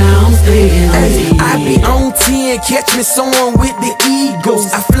sin, and I'm staying on 10. I be on 10, catch me soaring with the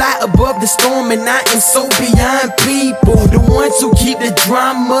eagles. I fly above the storm, and I am so beyond people. The ones who keep the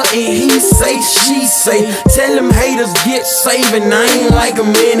drama, and he say, she say. Tell them haters get saved, and I ain't like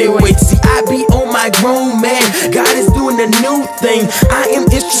them anyway. See, I be on my grown man, God is doing a new thing. I am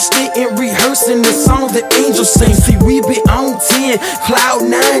interested in rehearsing the songs that angels sing. See, we be on 10, cloud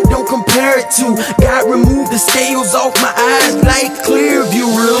 9, don't compare it to. God remove the scales off my eyes like clear view.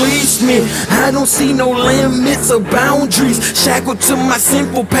 Release me, I don't see no limits or boundaries. Shackled to my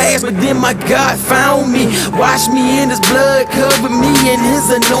sinful past, but then my God found me. Wash me in his blood, cover me in his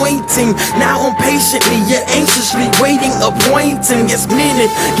anointing. Now I'm patiently yet anxiously waiting, appointing. Yes, many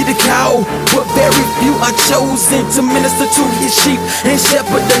get a call, but very few are chosen to minister to his sheep and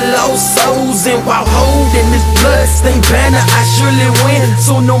shepherd the lost souls. And while holding this bloodstained banner, I surely win.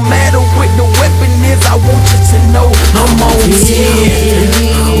 So no matter what the weapon is, I want you to know I'm on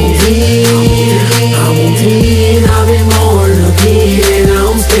 10. I'm on 10, I've been born again.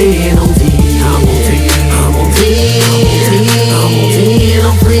 I'm staying on 10. I'm on 10, I'm on 10, I'm on 10.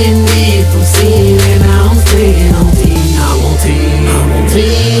 I'm free indeed from sin, and I'm staying on 10. I'm on 10, I'm on 10,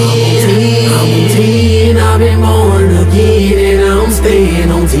 I'm on 10. I've been born again, and I'm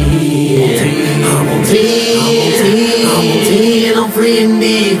staying on 10. I'm on 10, I'm on 10. I'm free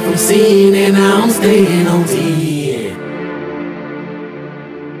indeed from sin, and I'm staying on 10.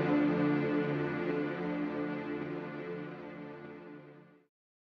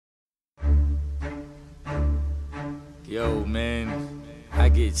 Yo, man, I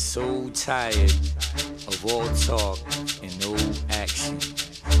get so tired of all talk and no action.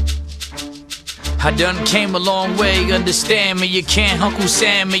 I done came a long way, understand me. You can't Uncle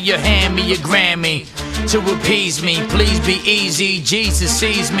Sam me, you hand me your Grammy to appease me. Please be easy, Jesus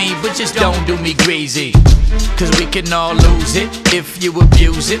sees me, but just don't do me greasy. Cause we can all lose it if you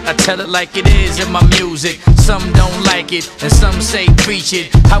abuse it. I tell it like it is in my music. Some don't like it, and some say preach it.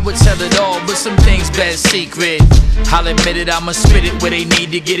 I would tell it all, but some things best secret. I'll admit it, I'ma spit it where they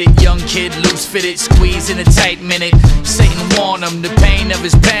need to get it. Young kid, loose fitted, squeeze in a tight minute. Satan warn them, the pain of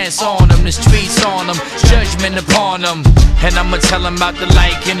his pants on them, the streets on them, judgment upon them. And I'ma tell him about the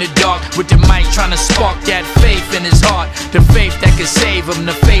light in the dark, with the mic trying to spark that faith in his heart. The faith that could save him,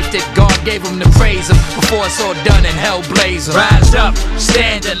 the faith that God gave him to praise him before it's all done and hell blaze him. Rise up,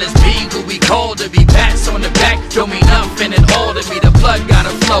 stand and let's be who we call to be. Pats on the back don't mean nothing at all to me. The blood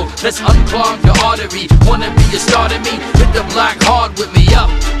gotta flow, let's unclog the artery. Wanna be a star to me? Hit the block hard with me up.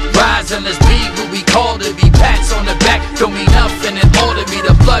 Rise and let's be who we call to be. Pats on the back don't mean nothing at all to me.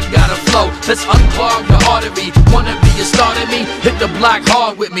 The blood gotta flow, let's unclog the artery. Wanna be a star to me? Hit the block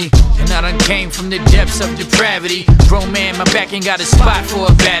hard with me. And I done came from the depths of depravity. Grown man, my back ain't got a spot for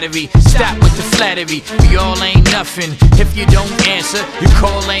a battery. Stop with the flattery, we all ain't nothing. If you don't answer, your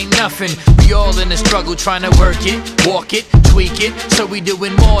call ain't nothing. We all in the struggle trying to work it, walk it, tweak it. So we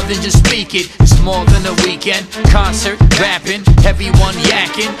doing more than just speak it. It's more than a weekend, concert, rapping, everyone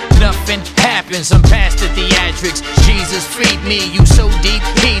yakking. Nothing happens, I'm past the theatrics. Jesus, feed me, you so deep,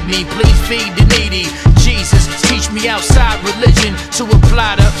 heed me. Please feed the needy. Jesus, teach me outside religion to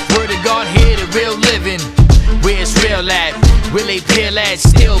apply the word of God here to real living. Where's real at? Will they peel at?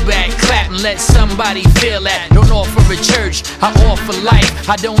 Still back, clap and let somebody feel that. Don't offer a church, I offer life.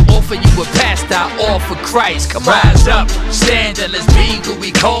 I don't offer you a pastor, I offer Christ. Come on. Rise up, stand and let's be who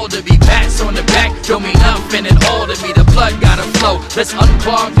we call to be. Pats on the back don't mean nothing at all to me. The blood gotta flow, let's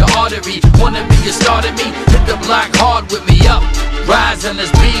unclog the artery. Wanna be a star to me? Hit the block hard with me up. Rise and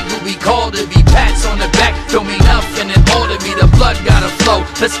let's be who we call to be. Pats on the back don't mean nothing at all to me. The blood gotta flow,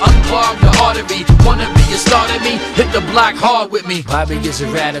 let's unclog the artery. Wanna be a star to me? Hit the block hard with me. Bobby is a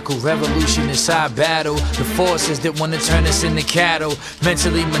radical revolution inside battle. The forces that wanna turn us into cattle,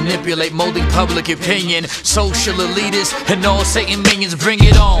 mentally manipulate, molding public opinion. Social elitists and all Satan minions, bring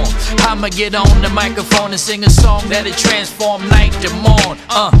it on. I'ma get on the microphone and sing a song that'll transform night to morn.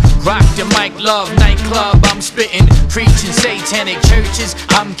 Rock the mic, love nightclub, I'm spitting, preaching satanic churches.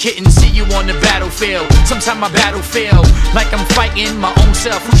 I'm kidding, see you on the battlefield. Sometimes my battle feel like I'm fighting my own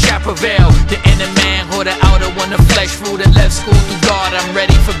self. Who shall prevail? The inner man or the outer one, the flesh rule that left school through God. I'm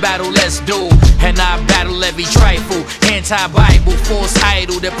ready for battle, let's do. And I battle every trifle, anti-Bible, false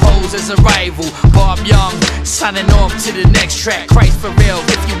idol that pose as a rival. Bob Young, signing off to the next track. Christ for real,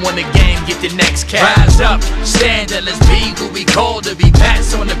 if you want a game, get the next cat. Rise up, stand and let's be who we call to be.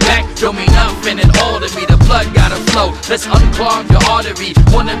 Pats on the back don't mean nothing at all to me. The blood gotta flow, let's unclog the artery.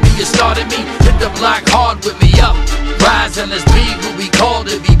 Wanna be a star to me? Hit the block hard with me up. Rise and let's be who we call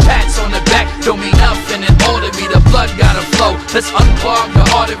to be. Pats on the back don't mean nothing at all to me. The blood gotta flow, let's unclog the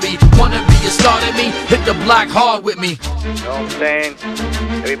artery. Wanna be a star to me? Hit the block hard with me. You know what I'm saying?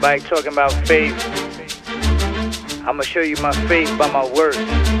 Everybody talking about faith. I'ma show you my faith by my works.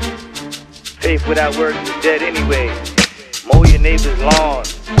 Faith without works is dead anyway. Mow your neighbor's lawn,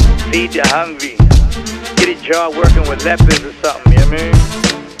 feed the hungry, get a job working with lepers or something, you know what I mean?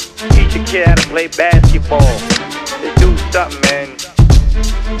 Teach a kid how to play basketball. Let's do something, man.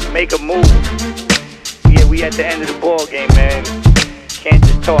 Make a move. Yeah, we at the end of the ball game, man. Can't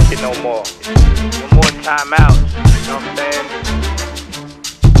just talk it no more. No more timeouts, you know what I'm saying?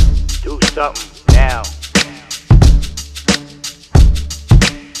 Do something now.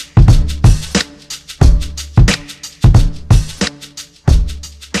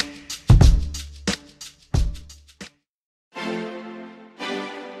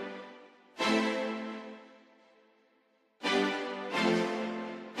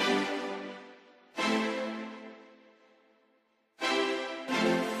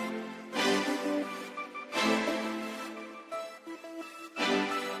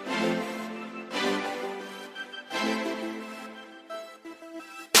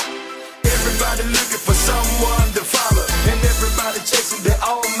 Everybody looking for someone to follow, and everybody chasing the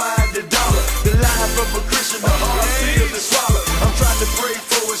almighty dollar. The life of a Christian, the hard pill to swallow. I'm trying to pray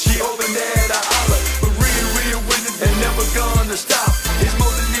for her, she hoping that I holler. But real with it, and never gonna stop. It's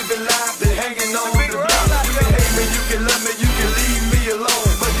more than living life than hanging on the block. You can hate me, you can love me, you can leave me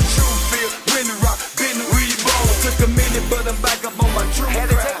alone. But the truth is, when the rock, been reborn. Took a minute, but I'm back up on my true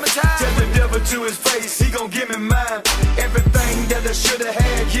grind. Tell the devil to his face, he gon' give me mine. Everything that I should've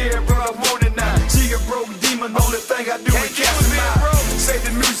had, yeah, bro, I want it now. See a broke demon, only thing I do is cast him out. Say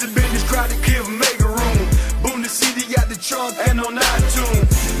the music business, try to give, make a room. Boom the CD out the trunk and on iTunes.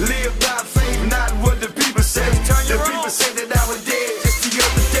 Live by faith, not what the people say. The people say that I was dead just the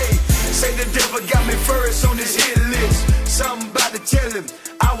other day. Say the devil got me first on his hit list. Somebody tell him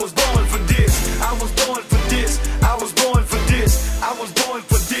I was born for this. I was born for this. I was born for this. I was born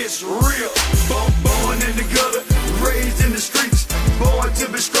for this. Real. Born in the good.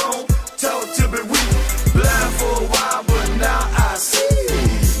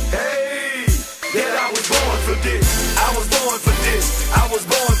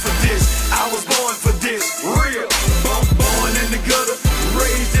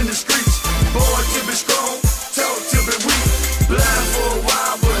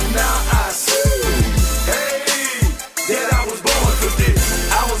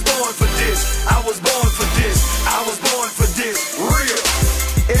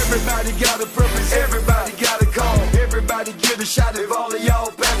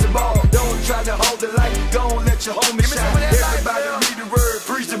 the light, don't let your homie shine. Everybody read the word,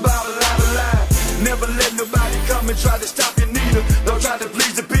 preach the Bible line to line. Never let nobody come and try to stop you neither. Don't try to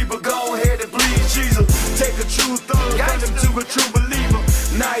please the people, go ahead and please Jesus. Take a true thug, turn him to a true believer.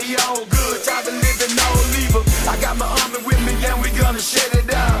 Now he all good, time to live and all leave. I got my army with me and we gonna shut it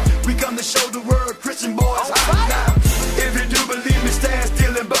down. We come to show the world Christian boys how now. If you do believe me, stand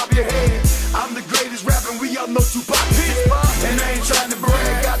still and bob your head. I'm the greatest rapper, we all know Tupac is dead. And I ain't trying to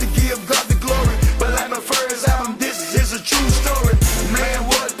brag, got to give God the glory. But like my first album, this is a true story. Man,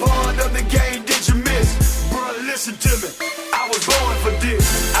 what part of the game did you miss? Bruh, listen to me, I was born for this.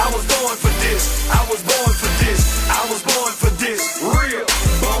 I was born for this. I was born for this. I was born for this. Real,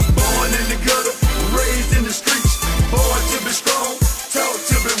 born in the gutter, raised in the streets. Born to be strong, taught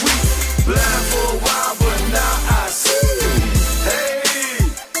to be weak. Blind for a while, but now I see. Hey,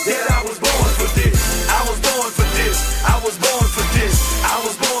 that I was born for this. I was born for this. I was born for this. I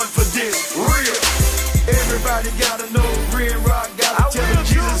was born for this. Real. Everybody gotta know, real rock gotta tell you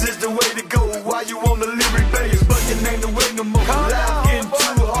Jesus is the way to go. Why you on the lyric base, but you ain't the way no more. Life getting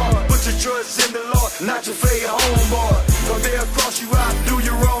too hard. Put your trust in the Lord, not your faith homeboy. Cause they'll cross you out, do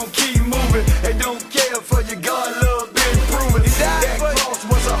your own, keep moving. They don't care for your God love been proven. That cross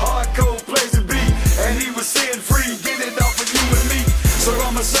was a hardcore place to be, and he was sin free, get it off of you and me. So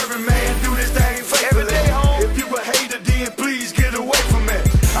I'm a servant man, do this thing faithfully. If you a hater, then please get away from me.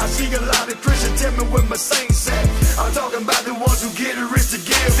 I see a lot of Christians tell me where my saints at. I'm talking about the ones who get rich to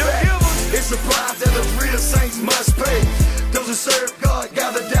give back. It's a price that the real saints must pay. Those who serve God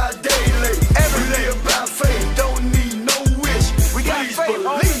gotta die daily. We live by faith, don't need no wish. Please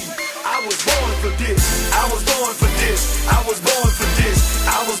believe, I was born for this. I was born for this. I was born for this.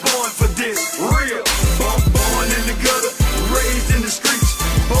 I was born for this. Real, born in the gutter, raised in the streets.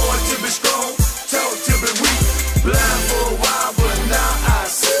 Born to be strong, taught to be weak. Blind for a while, but now I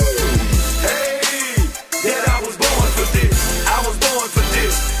see. Hey, that I was born for this. I was born for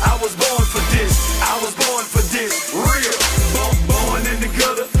this. I was born for this. I was born for this. Real, born in the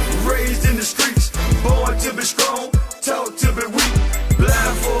gutter, raised in the streets. Born to be strong, taught to be weak.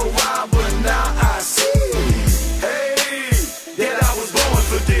 Blind for a while, but now I see. Hey, that I was born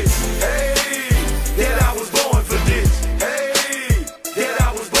for this. Hey, that I was born for this. Hey, that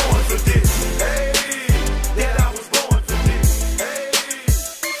I was born for this. Hey, that I was born for this. Hey.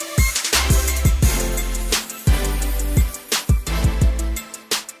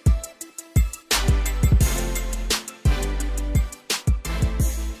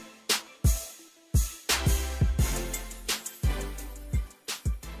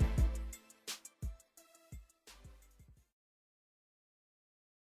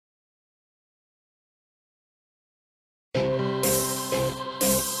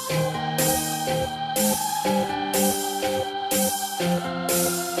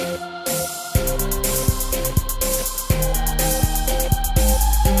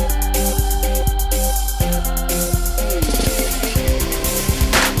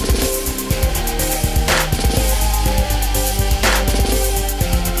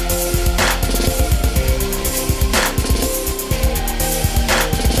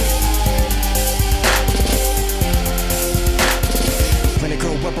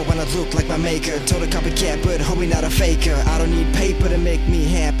 Told a copycat, but homie not a faker. I don't need paper to make me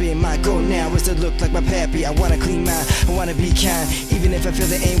happy. My goal now is to look like my pappy. I wanna clean mind, I wanna be kind, even if I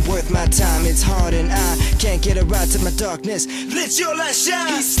feel it ain't worth my time. It's hard and I can't get around to my darkness. Let your light shine.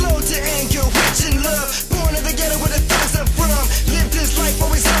 He's slow to anger, rich in love. Born in the ghetto where the thugs are from. Lived his life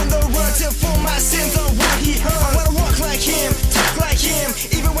always on the run. Till for my sins on what he hung. I wanna walk like him, talk like him,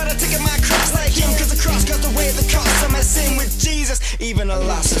 even when I take my cross like him. Cause the cross got away the cost of my sin with Jesus. Even a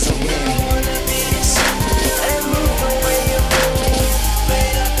loss is a win. I wanna be and move the way you move.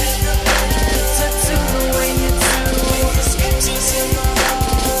 Made up in the bed to do the way you do. The scriptures in my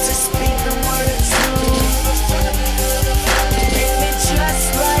heart to speak the word of truth. Make me just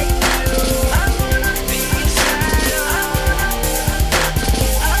like you. I wanna be a shadow. I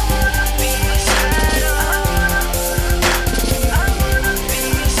wanna be a shadow. I wanna be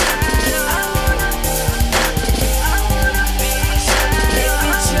a shadow. I wanna be a shadow. Make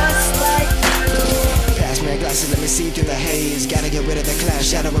me just like you. Pass me a glasses, let me see through the haze. Gotta get rid of the cloud,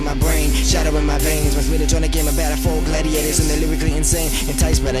 shadow in my brain, shadow in my veins. Wants me to join a game of battle for gladiators, and they're lyrically insane.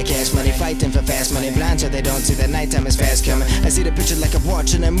 Enticed by the cash money, fighting for fast money. Blind so they don't see that nighttime is fast coming. I see the picture like I'm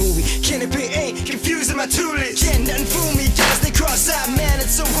watching a movie. Can it be ain't confusing my two lips? Can't nothing fool me, guys, they cross out. Man,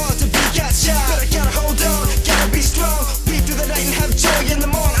 it's so hard to be got shot. But I gotta hold on, gotta be strong. Weave through the night and have joy in the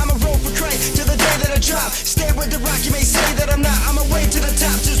morning. I'ma roll for Christ till the day that I drop. Stand with the rock, you may say that I'm not. I'ma way to the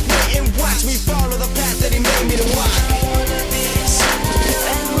top, just wait and watch me follow the path that he made me to walk. I wanna be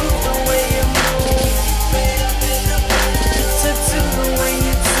and move the way you move.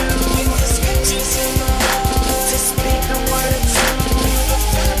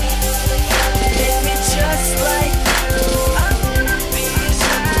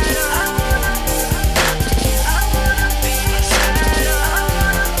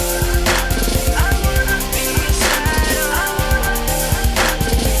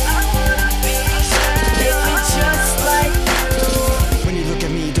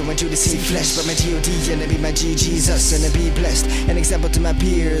 you to see flesh, but my G.O.D. and to be my G, Jesus, and to be blessed. An example to my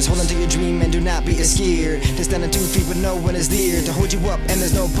peers, hold on to your dream and do not be scared. To stand on 2 feet when no one is there, to hold you up and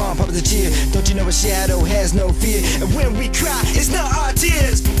there's no bomb, pop the cheer. Don't you know a shadow has no fear? And when we cry, it's not our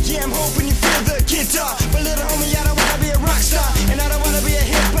tears. Yeah, I'm hoping you feel the guitar, but little homie, I don't wanna be a rock star, and I don't wanna be a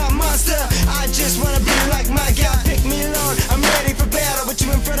hip-hop monster. I just wanna be like my God. Pick me, Lord, I'm ready for battle. With you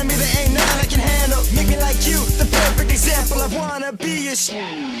in front of me, there ain't nothing I can handle. Make me like you, the perfect example. I wanna be a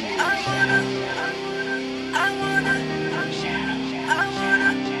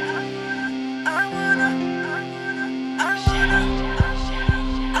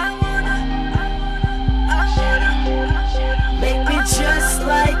Make me just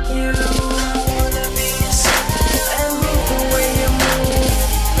like you. And move the way you move.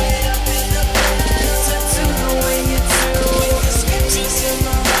 To do the way you do.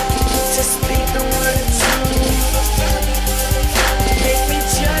 To speak the word of truth. Make me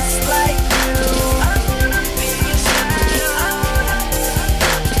just like you. I wanna be your shadow. I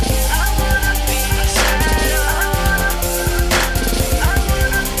wanna be your shadow. I wanna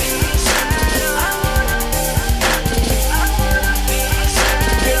be your shadow. I wanna be your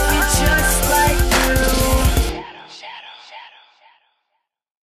shadow. Make me just like you.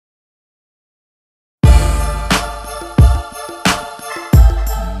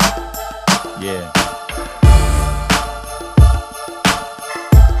 Yeah.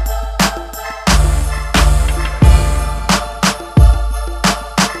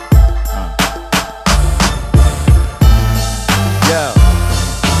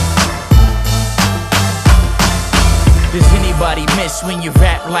 Does anybody miss when you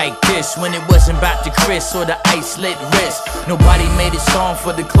rap like this? When it wasn't about the Chris or the ice-lit wrist? Nobody made a song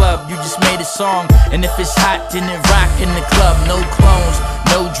for the club, you just made a song. And if it's hot, then it rock in the club. No clones,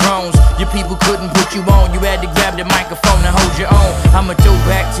 no drones. Your people couldn't put you on, you had to grab the microphone and hold your own. I'ma throw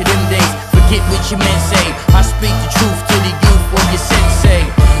back to them days, forget what your men say. I speak the truth to the youth or your sensei.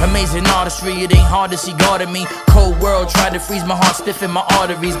 Amazing artistry, it ain't hard to see God in me. Cold world tried to freeze my heart, stiffen my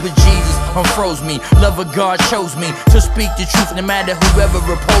arteries, but Jesus unfroze me. Love of God chose me to speak the truth no matter whoever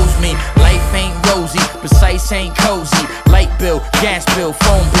opposed me. Life ain't rosy, precise ain't cozy. Light bill, gas bill,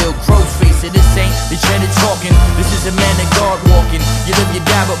 phone bill, groceries. So this ain't the cheddar talking, this is a man of God walking. You live, you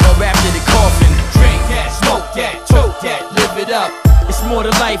die, but more after the coffin. Drink that, smoke that, tote that, live it up. It's more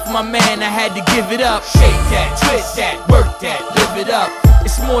to life, my man, I had to give it up. Shake that, twist that, work that, live it up.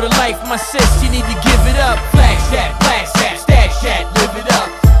 It's more to life, my sis, you need to give it up. Flash that, blast that, stash that, live it up.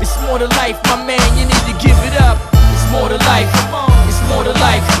 It's more to life, my man, you need to give it up. It's more to life, it's more to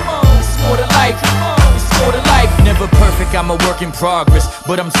life, it's more to life, it's more to life. Never perfect, I'm a work in progress,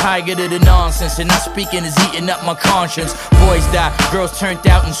 but I'm tired of the nonsense, and not speaking is eating up my conscience. Boys die, girls turned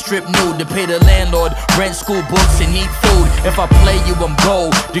out and stripped nude to pay the landlord, rent, school books, and eat food. If I play you, I'm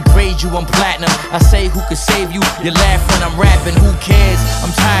gold, degrade you, I'm platinum. I say who could save you, you laugh when I'm rapping, who cares?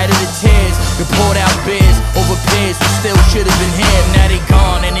 I'm tired of the tears, we poured out beers over peers who still should've been here. Now they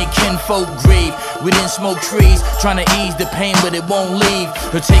gone and they kinfolk grieve. We didn't smoke trees, trying to ease the pain, but it won't leave.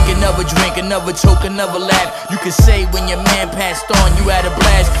 Or take another drink, another toke, another laugh. You could say when your man passed on, you had a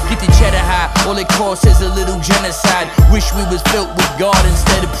blast. Get the cheddar high, all it costs is a little genocide. Wish we was filled with God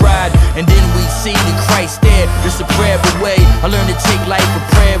instead of pride. And then we see the Christ there, it's a prayer away. I learned to take life a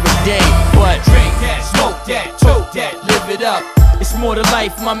prayer a day. But drink that, smoke that, tote that, live it up. It's more to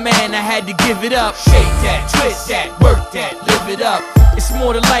life, my man, I had to give it up. Shake that, twist that, work that, live it up. It's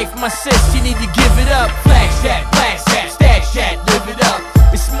more to life, my sis, you need to give it up. Flash that, blast that, stash that, live it up.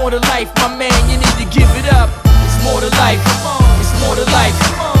 It's more to life, my man, you need to give it up. It's more to life, it's more to life,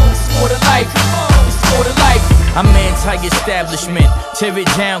 it's more to life, it's more to life. I'm anti-establishment, tear it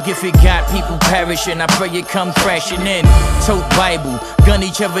down if it got people perishing. I pray it come crashing in. Tote Bible, gun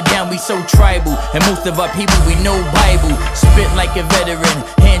each other down, we so tribal. And most of our people, we know Bible. Spit like a veteran,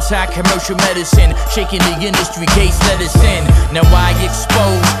 anti-commercial medicine. Shaking the industry, Gates let us in. Now I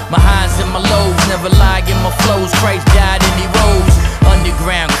expose my highs and my lows, never lie in my flows. Christ died and he rose.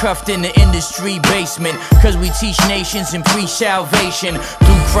 Underground, cuffed in the industry basement, cause we teach nations and preach salvation.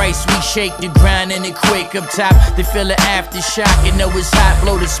 Through Christ we shake the ground and it quake up top. They feel the aftershock and know it's hot.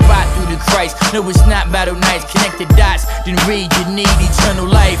 Blow the spot through the Christ. No, it's not battle nights. Connect the dots, then read you need eternal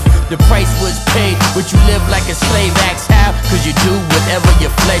life. The price was paid, but you live like a slave. Ask how, cause you do whatever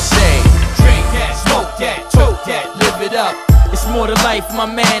your flesh say. Drink that, smoke that, tote that, live it up. It's more to life, my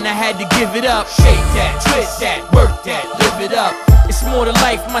man, I had to give it up. Shake that, twist that, work that, live it up. It's more to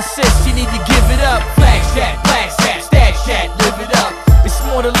life, my sis, you need to give it up. Flash that, blast that, stash that, live it up. It's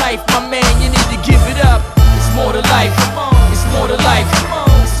more to life, my man, you need to give it up. It's more to life, it's more to life,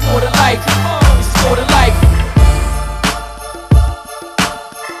 it's more to life, it's more to life.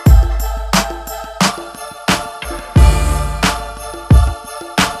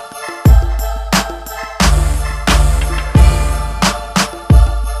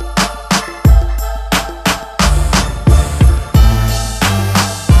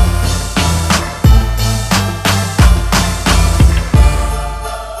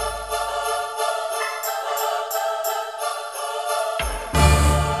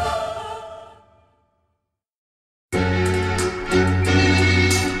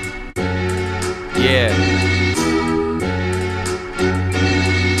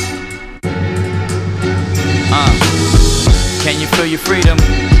 feel your freedom?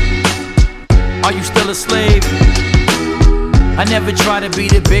 Are you still a slave? I never tried to be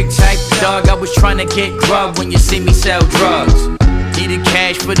the big type dog. I was trying to get grub when you see me sell drugs. Needed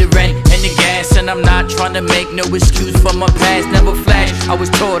cash for the rent and the gas, and I'm not trying to make no excuse for my past. Never flash, I was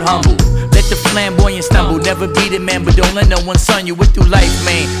taught humble. Let the flamboyant stumble, never be the man, but don't let no one son you with through life,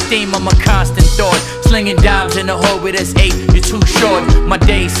 man. Theme of my constant thought, slinging dimes in the hole with us 8. You're too short, my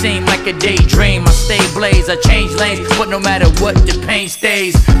days seem like a daydream. I stay blaze, I change lanes, but no matter what, the pain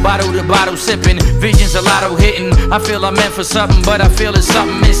stays. Bottle to bottle sipping, visions a lotto hitting. I feel I'm meant for something, but I feel there's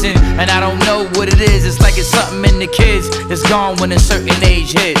something missing, and I don't know what it is. It's like it's something in the kids. It's gone when a certain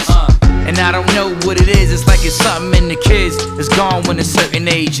age hits. And I don't know what it is. It's like it's something in the kids. It's gone when a certain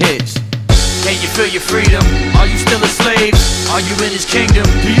age hits. Can you feel your freedom? Are you still a slave? Are you in his kingdom?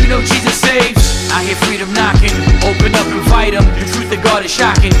 Do you know Jesus saves? I hear freedom knocking. Open up and fight him. The truth of God is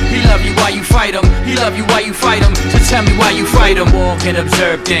shocking. He love you while you fight him. He love you while you fight him. So tell me why you fight him. Walk and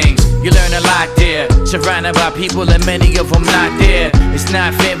observe things. You learn a lot there. Surrounded by people and many of them not there. It's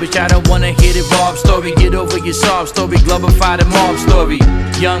not fair, but I don't wanna hear the Rob story. Get over your sob story. Glorify the mob story.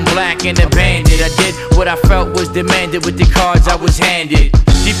 Young, black, and abandoned. I did what I felt was demanded with the cards I was handed.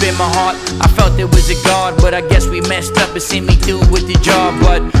 Deep in my heart, I felt there was a God, but I guess we messed up and seen me through with the job.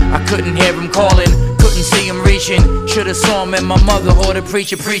 But I couldn't hear him calling, couldn't see him reaching. Should've saw him in my mother or the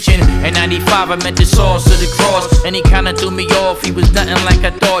preacher preaching. In 95 I met the source of the cross, and he kinda threw me off. He was nothing like I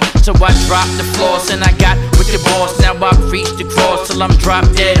thought, so I dropped the floss and I got with the boss. Now I preach the cross till I'm drop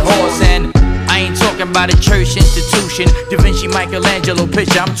dead horse. And I ain't talking about a church institution, Da Vinci, Michelangelo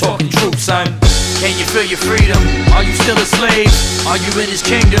picture, I'm talking truth, son. Can you feel your freedom? Are you still a slave? Are you in his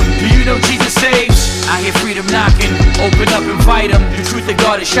kingdom? Do you know Jesus saves? I hear freedom knocking. Open up and fight him. The truth of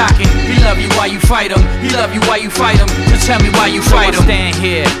God is shocking. He love you while you fight him. He love you while you fight him. So tell me why you fight him. Stand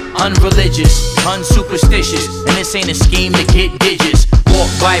here, unreligious, unsuperstitious, and this ain't a scheme to get digits. Walk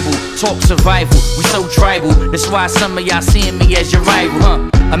Bible, talk survival. We so tribal. That's why some of y'all seeing me as your rival,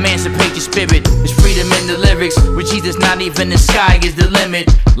 huh? Emancipate your spirit. There's freedom in the lyrics. With Jesus, not even the sky is the limit.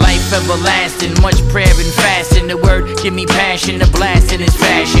 Life everlasting, much prayer and fasting. The word give me passion, the blast in its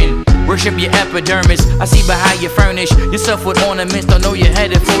fashion. Worship your epidermis. I see behind you furnish yourself with ornaments. Don't know you're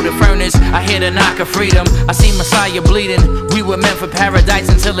headed for the furnace. I hear the knock of freedom. I see Messiah bleeding. We were meant for paradise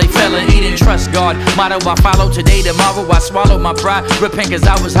until they fell in Eden. Trust God, motto I follow. Today, tomorrow I swallow my pride. Repent cause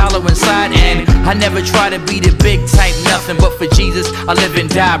I was hollow inside. And I never try to be the big type nothing, but for Jesus I live and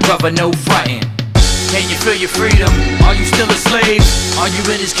die, brother, no frontin'. Can you feel your freedom? Are you still a slave? Are you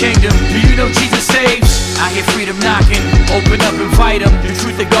in his kingdom? Do you know Jesus saves? I hear freedom knocking. Open up and fight him. The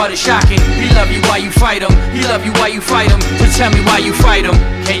truth of God is shocking. He love you while you fight him. He love you while you fight him. So tell me why you fight him.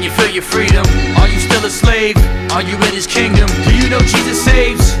 Can you feel your freedom? Are you still a slave? Are you in his kingdom? Do you know Jesus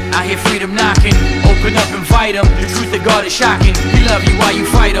saves? I hear freedom knocking. Open up and fight him. The truth of God is shocking. He love you while you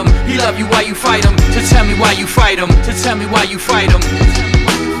fight him. He love you while you fight him. So tell me why you fight him. So tell me why you fight him.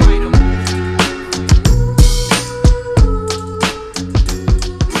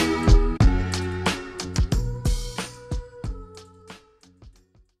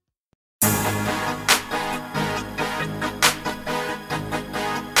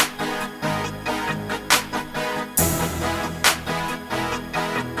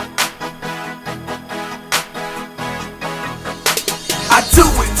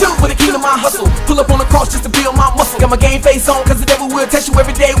 I hustle, pull up on the cross just to build my muscle. Got my game face on, cause the devil will test you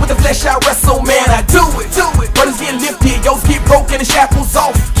every day with the flesh I wrestle. Man, I do it. Brothers get lifted, yours get broken and shackles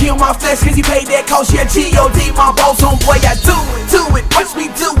off. Kill my flesh cause he paid that cost. Yeah, G.O.D. my boss, homeboy, I do it. Watch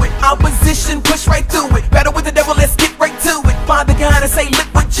me do it. Opposition, push right through it. Battle with the devil, let's get right to it. Find the guy and say, look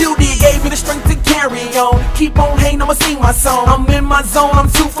what you did. Gave me the strength to carry on. Keep on hating, I'ma sing my song. I'm in my zone,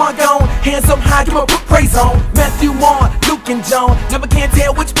 I'm too far gone. Hands up high, give me a put praise on. Matthew, Mark, Luke, and John. Never can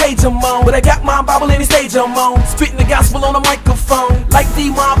tell which page I'm on, but I got my Bible in the stage I'm on. Spitting the gospel on the microphone. Like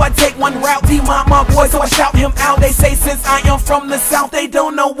D-Mob, I take one route. D-Mob, my boy, so I shout him out. They say since I am from the South, they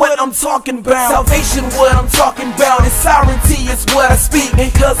don't know what I'm talking about. Salvation, what I'm talking about. And sovereignty is what I speak.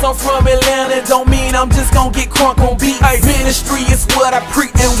 And cause I'm from Atlanta, don't mean I'm just gonna get crunk on beat. Ministry is what I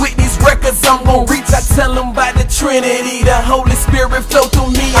preach. And with these records I'm gonna reach. I tell them about the Trinity. The Holy Spirit flow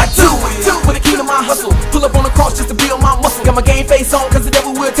through me. I do it. For the kingdom I hustle. Pull up on the cross just to build my muscle. Got my game face on cause the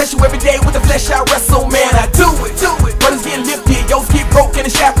devil will test you every day with the flesh I wrestle. Man, I do it. Brothers get lifted, yours get broken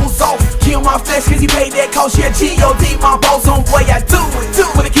and shackles off. Kill my flesh cause he paid that cost. Yeah, G.O.D. my boss, homeboy, I do it.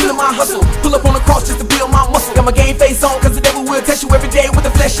 For the kingdom I hustle. Pull up on the cross just to build my muscle. Got my game face on cause the devil will test you every day with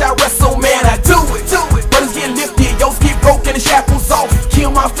the flesh I wrestle. Man, I do it. Brothers get lifted, yours get broken and shackles off.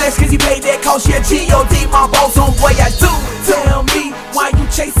 Kill my flesh cause he paid that cost. Yeah, G.O.D. my boss, homeboy, I do it. Tell me why you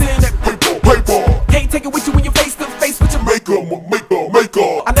chasing that paper. Can't take it with you when you're face to face with your Make 'em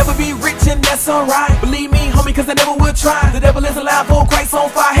that's alright. Believe me, homie, cause I never will try. The devil is alive, for Christ on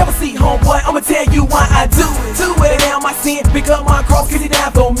fire. Have a seat, homeboy, I'ma tell you why I do it. Do it down my sin, pick up my cross, cause he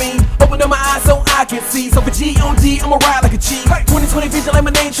died for me. Open up my eyes so I can see. So for G-O-D, I'ma ride like a G. 2020 vision like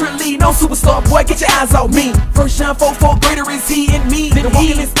my name, Trilly. No superstar, boy, get your eyes off me. First John 4:4, greater is he in me than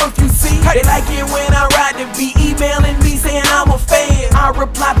he in this earth you see. They like it when I ride the beat, emailing me saying I'm a fan. I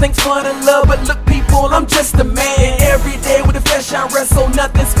reply, thanks for the love, but look people, I'm just a man. Every day with the flesh I wrestle,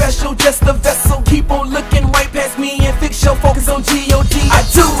 nothing special, just a vessel. Keep on looking right past me and fix your focus on G-O-D. I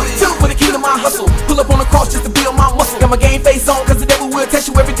do it for the kingdom I hustle. Pull up on the cross just to build my muscle. Got my game face on, cause the devil will test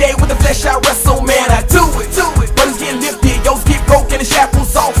you every day with the flesh I wrestle. Man, I do it. Brothers get lifted, yo's get broken, the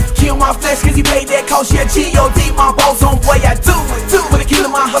shackles off. Kill my flesh cause he paid that cost. Yeah, G-O-D, my boss, homeboy, I do it. For the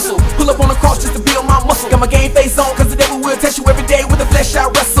kingdom I hustle. Pull up on the cross just to build my muscle. Got my game face on, cause the devil will test you every day with the flesh I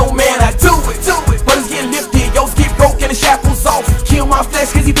wrestle. Man, I do it. Brothers get lifted, yo's get broken, the shackles off. Kill my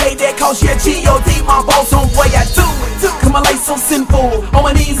flesh cause he paid that cost. Yeah, G-O-D, my boss, homeboy, I do it. Cause my life's so sinful, on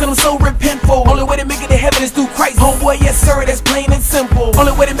my knees and I'm so repentful. Only way to make it to heaven is through Christ, homeboy, yes sir, that's plain and simple.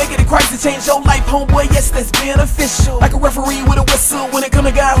 Only way to make it to Christ is change your life, homeboy, yes, that's beneficial. Like a referee with a whistle, when it come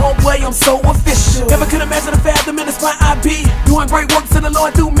to God, homeboy, I'm so official. Never could imagine the fathom in the spot I be, doing great works to the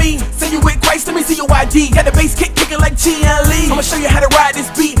Lord through me. Say you with Christ, let me see your ID. Got the bass kicking like G-L-E. I'ma show you how to ride this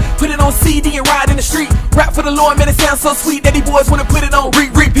beat, put it on CD and ride in the street. Rap for the Lord, man, it sounds so sweet that these boys wanna put it on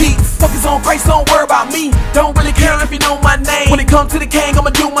repeat. Focus on Christ, don't worry about me. Don't really care if you know my name. When it comes to the king,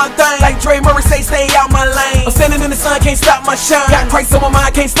 I'ma do my thing. Like Dre Murray say, stay out my lane. I'm standing in the sun, can't stop my shine. Got Christ on my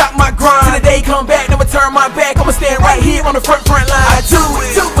mind, can't stop my grind. Till the day come back, never turn my back. I'ma stand right here on the front line. I do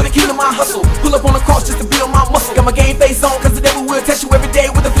it for the kingdom I hustle. Pull up on the cross just to build my muscle. Got my game face on, cause the devil will test you every day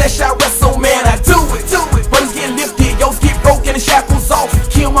with the flesh I wrestle. Man, I do it. Brothers get lifted, yo's get broken, the shackles off.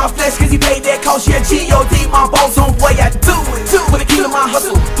 Kill my flesh cause he paid that cost. Yeah, G-O-D, my boss, homeboy, I do it. For the kingdom I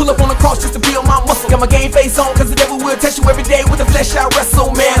hustle. Pull up on the cross just to build my muscle. Got my game face on, cause the devil will test you every day with the flesh I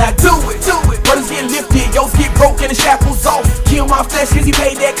wrestle. Man, I do it. Brothers get lifted, yo's get broken, the shackles off. Kill my flesh cause he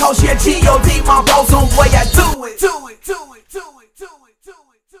paid that cost. Yeah, G-O-D, my boss, homeboy, I do it.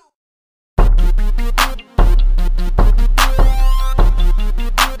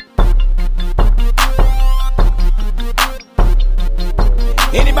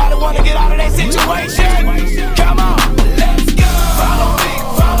 Anybody wanna get out of that situation? Come on, let's go. Follow me,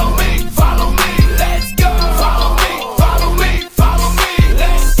 follow me, follow me. Let's go. Follow me, follow me, follow me.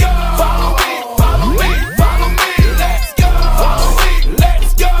 Let's go. Follow me, follow me, follow me. Let's go. Follow me,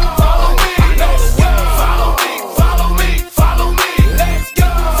 let's go. Follow me, let's go. Follow me, follow me, follow me. Let's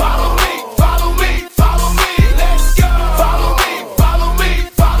go. Follow me, follow me, follow me. Let's go. Follow me, follow me,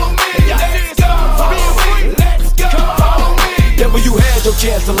 follow me. Let's go. Follow me, let's go. Follow me. Devil, you had your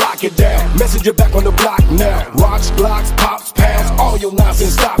chance to lock it down. Messenger back on the block now. Rocks, blocks, pops, pass. All your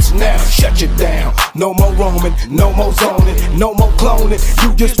nonsense stops now. Shut you down. No more roaming, no more zoning, no more cloning.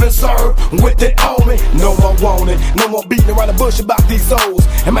 You just been served with the omen. No more wanting, no more beating around the bush about these souls.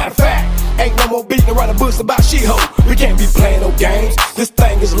 And matter of fact, ain't no more beating around the bush about she-ho. We can't be playing no games. This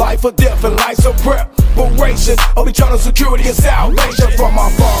thing is life or death, and life's a preparation of eternal security and salvation from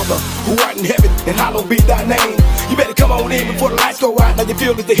our Father who art in heaven, and hallowed be thy name. You better come on in before the lights go out. Now you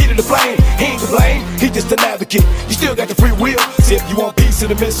feel it's the heat of the flame. He ain't to blame, he just an advocate. You still got the free will. See if you want peace in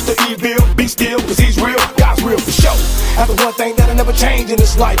the midst of evil, be still, cause he's real, God's real for sure. That's the one thing that'll never change in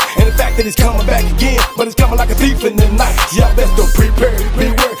this life, and the fact that he's coming back again, but he's coming like a thief in the night. Y'all best to prepare,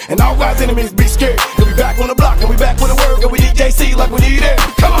 beware, and all God's enemies be scared. Cause we back on the block, and we back with the word, and we need JC like we need air.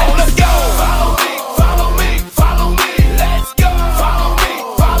 Come on, let's go. Follow me, follow me, follow me. Let's go. Follow me,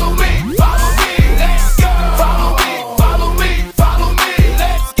 follow me, follow me. Let's go. Follow me, follow me, follow me.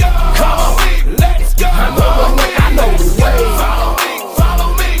 Let's go. Follow me, let's go. I know the way, I know the way. Follow me, follow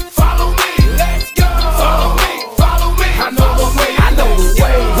me, follow me. Let's go. Follow me, follow me, I know the way, I know the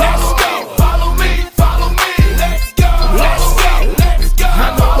way. Let's go. Follow me, follow me. Let's go. Let's go, let's go. I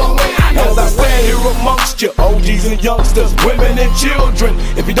know the way, I know the way. Here amongst you, OGs and youngsters, women and children.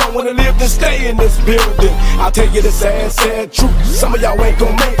 If you don't wanna live, then stay in this building. I'll tell you the sad, sad truth. Some of y'all ain't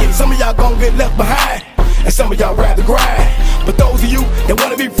gonna make it. Some of y'all gonna get left behind, and some of y'all rather grind. But those of you that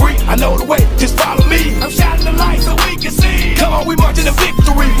wanna be free, I know the way, just follow me. I'm shining the light so we can see. Come on, we marching to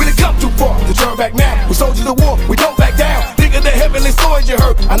victory. We done come too far to turn back now. We're soldiers of war, we don't back down. Think of the heavenly stories you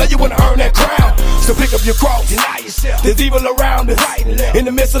heard. I know you wanna earn that crown, so pick up your cross, deny yourself. There's evil around us, right and left. In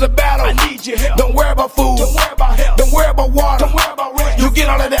the midst of the battle, I need your help. Don't worry about food, don't worry about health, don't worry about water, don't worry about rest. You get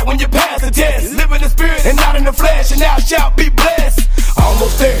all of that when you pass the test. Live in the spirit and not in the flesh, and now shall be blessed.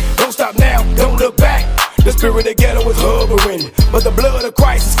 Almost there, don't stop now, don't look back. The spirit of ghetto is hovering, but the blood of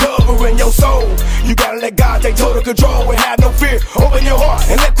Christ is covering your soul. You gotta let God take total control and have no fear. Open your heart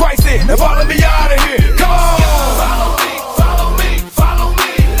and let Christ in and follow me out of here. Come on. Follow me, follow me, follow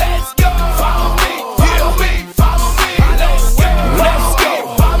me. Let's go. Follow me, follow me, follow me. Let's go. Let's go.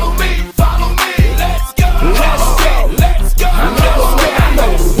 Follow me, follow me. Let's go. Let's go. Let's go. I know the way. I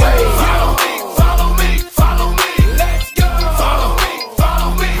know the way. Follow me, follow me, follow me. Let's go. Follow me,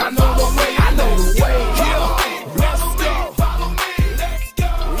 follow me. I know the way. I know the way. Let's go. Follow me. Let's go.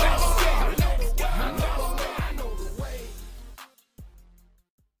 Let's go. Let's go. I know the way. I know the way.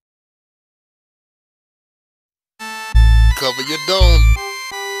 Cover your dome.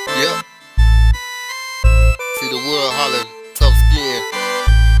 Yep. See the world hollering, tough skin.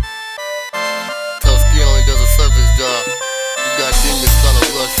 Tough skin only does a surface job. You got demons trying to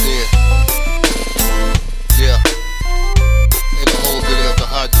rush in. Yeah. Ain't a hole big enough to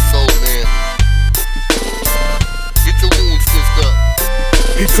hide your soul, man. Get your wounds stitched up.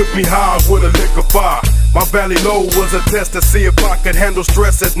 He took me high with a lick of fire. My valley low was a test to see if I could handle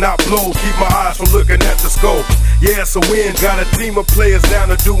stress and not blow. Keep my eyes from looking at the scope. Yeah, it's a win. Got a team of players down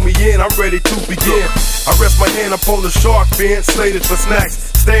to do me in. I'm ready to begin. I rest my hand upon the shark fin, slated for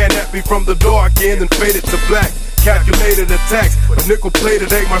snacks. Staring at me from the dark end and faded to black. Calculated attacks, but nickel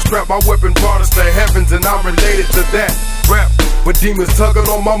plated ain't my strap. My weapon brought us to heavens and I'm related to that. Rap with demons tugging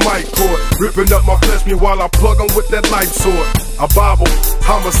on my mic cord, ripping up my flesh meanwhile I plug them with that life sword. I bobble,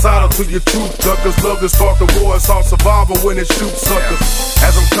 homicidal to your truth duckers. Love to start the war, it's all survival when it shoots suckers.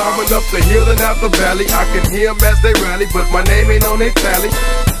 As I'm climbing up the hill and out the valley, I can hear them as they rally, but my name ain't on their tally.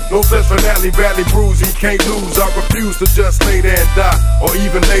 No flesh finale, valley bruise, he can't lose. I refuse to just lay there and die, or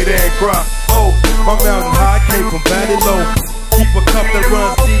even lay there and cry. Oh, my mountain high came from valley low. Keep a cup that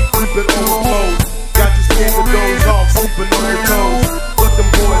runs deep, keep it overflows. Got you scared to doze off, sleeping on your toes. What them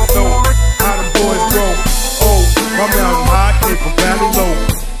boys know, how them boys grow. Oh, my mountain high came from valley low.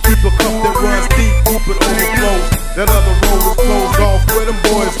 Keep a cup that runs deep, keep it overflows. That other road is closed off, where them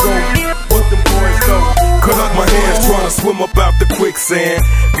boys go. What them boys know. Cut up my hands trying to swim up out the quicksand.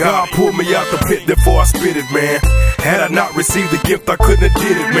 God pulled me out the pit before I spit it, man. Had I not received the gift, I couldn't have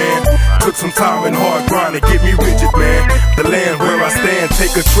did it, man. Took some time and hard grind to get me rigid, man. The land where I stand,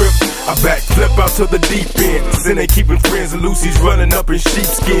 take a trip. I backflip out to the deep end. Then they keeping friends and Lucy's running up in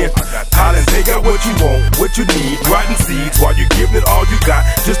sheepskin. Hollin', they got what you want, what you need. Rotten seeds while you giving it all you got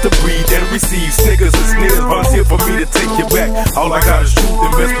just to breathe and receive. Snickers and sneers volunteer for me to take you back. All I got is truth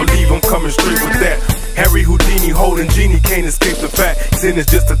and best believe I'm coming straight with that. Harry Houdini holding genie, can't escape the fact. Sin is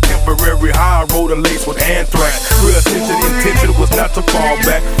just a temporary high road and laced with anthrax. Real attention, intention was not to fall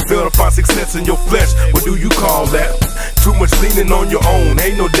back. Fail to find success in your flesh, what do you call that? Too much leaning on your own,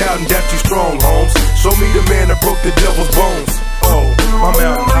 ain't no doubting that you strong, Holmes. Show me the man that broke the devil's bones. Oh, my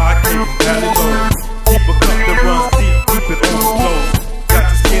mountain high came from valley low. Keep a cup that runs deep, keep it overflows. Got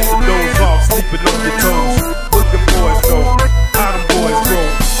you scared to doze off, sleeping on your toes. What them boys know, how them boys grow.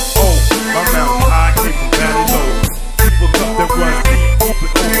 Oh, my mountain high came from valley low. Keep a cup that runs deep, keep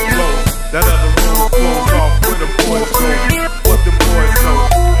it overflows. That other road is closed off, where them boys go. What them boys know,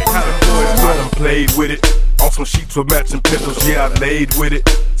 how them boys go. I done played with it. On some sheets with matching pistols, yeah, I laid with it.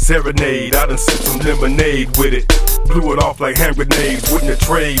 Serenade, I done sipped some lemonade with it. Blew it off like hand grenades, wouldn't have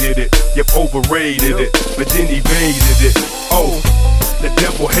traded it. Yep, overrated it, but then evaded it. Oh, the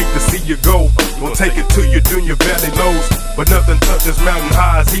devil hate to see you go. Won't take it to your Junior Valley lows. But nothing touches mountain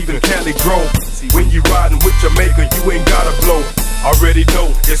highs, even Cali grow. When you riding with your maker, you ain't gotta blow. Already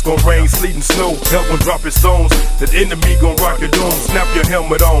know it's gon' rain, sleet, and snow. Help when dropping stones. The enemy gon' rock your dome. Snap your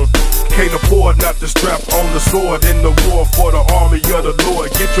helmet on. Can't afford not to strap on the sword. In the war for the army of the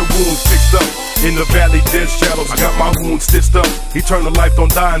Lord. Get your wounds fixed up. In the valley, dead shadows. I got my wounds stitched up. Eternal life don't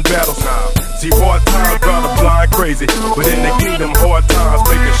die in battles. See, hard times drive the blind crazy. But in the kingdom, hard times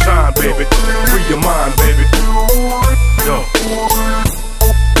make it shine, baby. Free your mind, baby. Yo.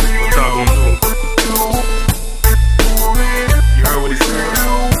 What y'all gonna do? You heard what he said?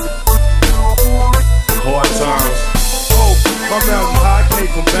 Hard times. Oh, my mountain high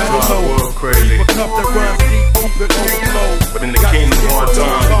came from valley low. Crazy. Keep a cup that runs deep, keep it overflow. But in the kingdom, hard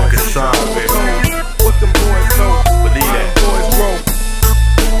times make it shine, baby. What them boys know, believe that. Boys grow.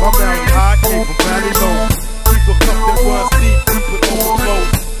 My mountain high came from valley low. Keep a cup that runs deep, keep it overflow.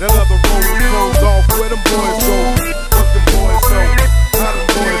 That other road is closed off, where them boys go. What them boys know.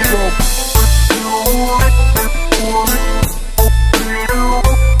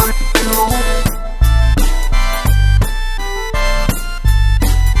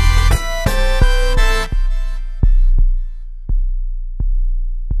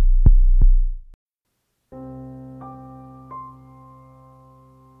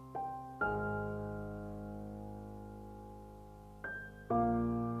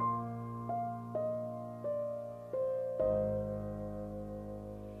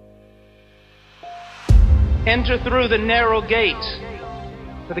 Enter through the narrow gate,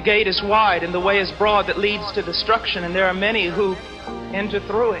 for the gate is wide and the way is broad that leads to destruction, and there are many who enter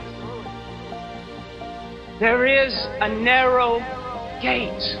through it. There is a narrow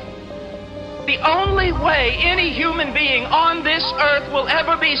gate. The only way any human being on this earth will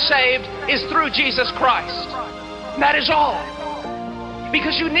ever be saved is through Jesus Christ. That is all.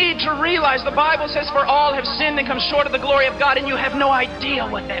 Because you need to realize the Bible says, for all have sinned and come short of the glory of God, and you have no idea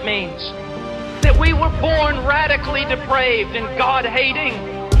what that means. That we were born radically depraved and God-hating.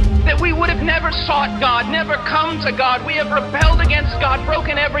 That we would have never sought God, never come to God. We have rebelled against God,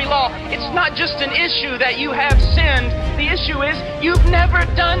 broken every law. It's not just an issue that you have sinned. The issue is you've never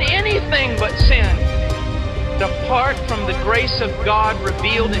done anything but sin. Apart from the grace of God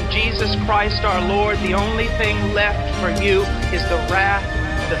revealed in Jesus Christ our Lord, the only thing left for you is the wrath,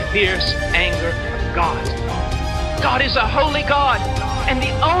 the fierce anger of God. God is a holy God. And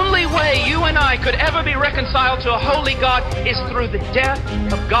the only way you and I could ever be reconciled to a holy God is through the death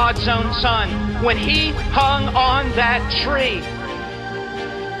of God's own Son, when He hung on that tree.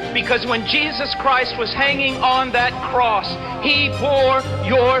 Because when Jesus Christ was hanging on that cross, He bore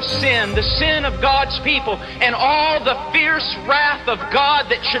your sin, the sin of God's people, and all the fierce wrath of God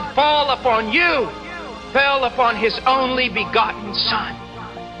that should fall upon you fell upon His only begotten Son.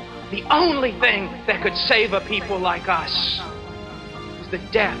 The only thing that could save a people like us. The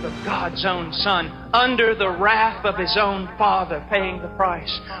death of God's own Son, under the wrath of His own Father, paying the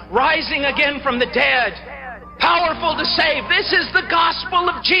price, rising again from the dead, powerful to save. This is the gospel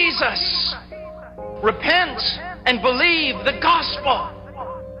of Jesus. Repent and believe the gospel.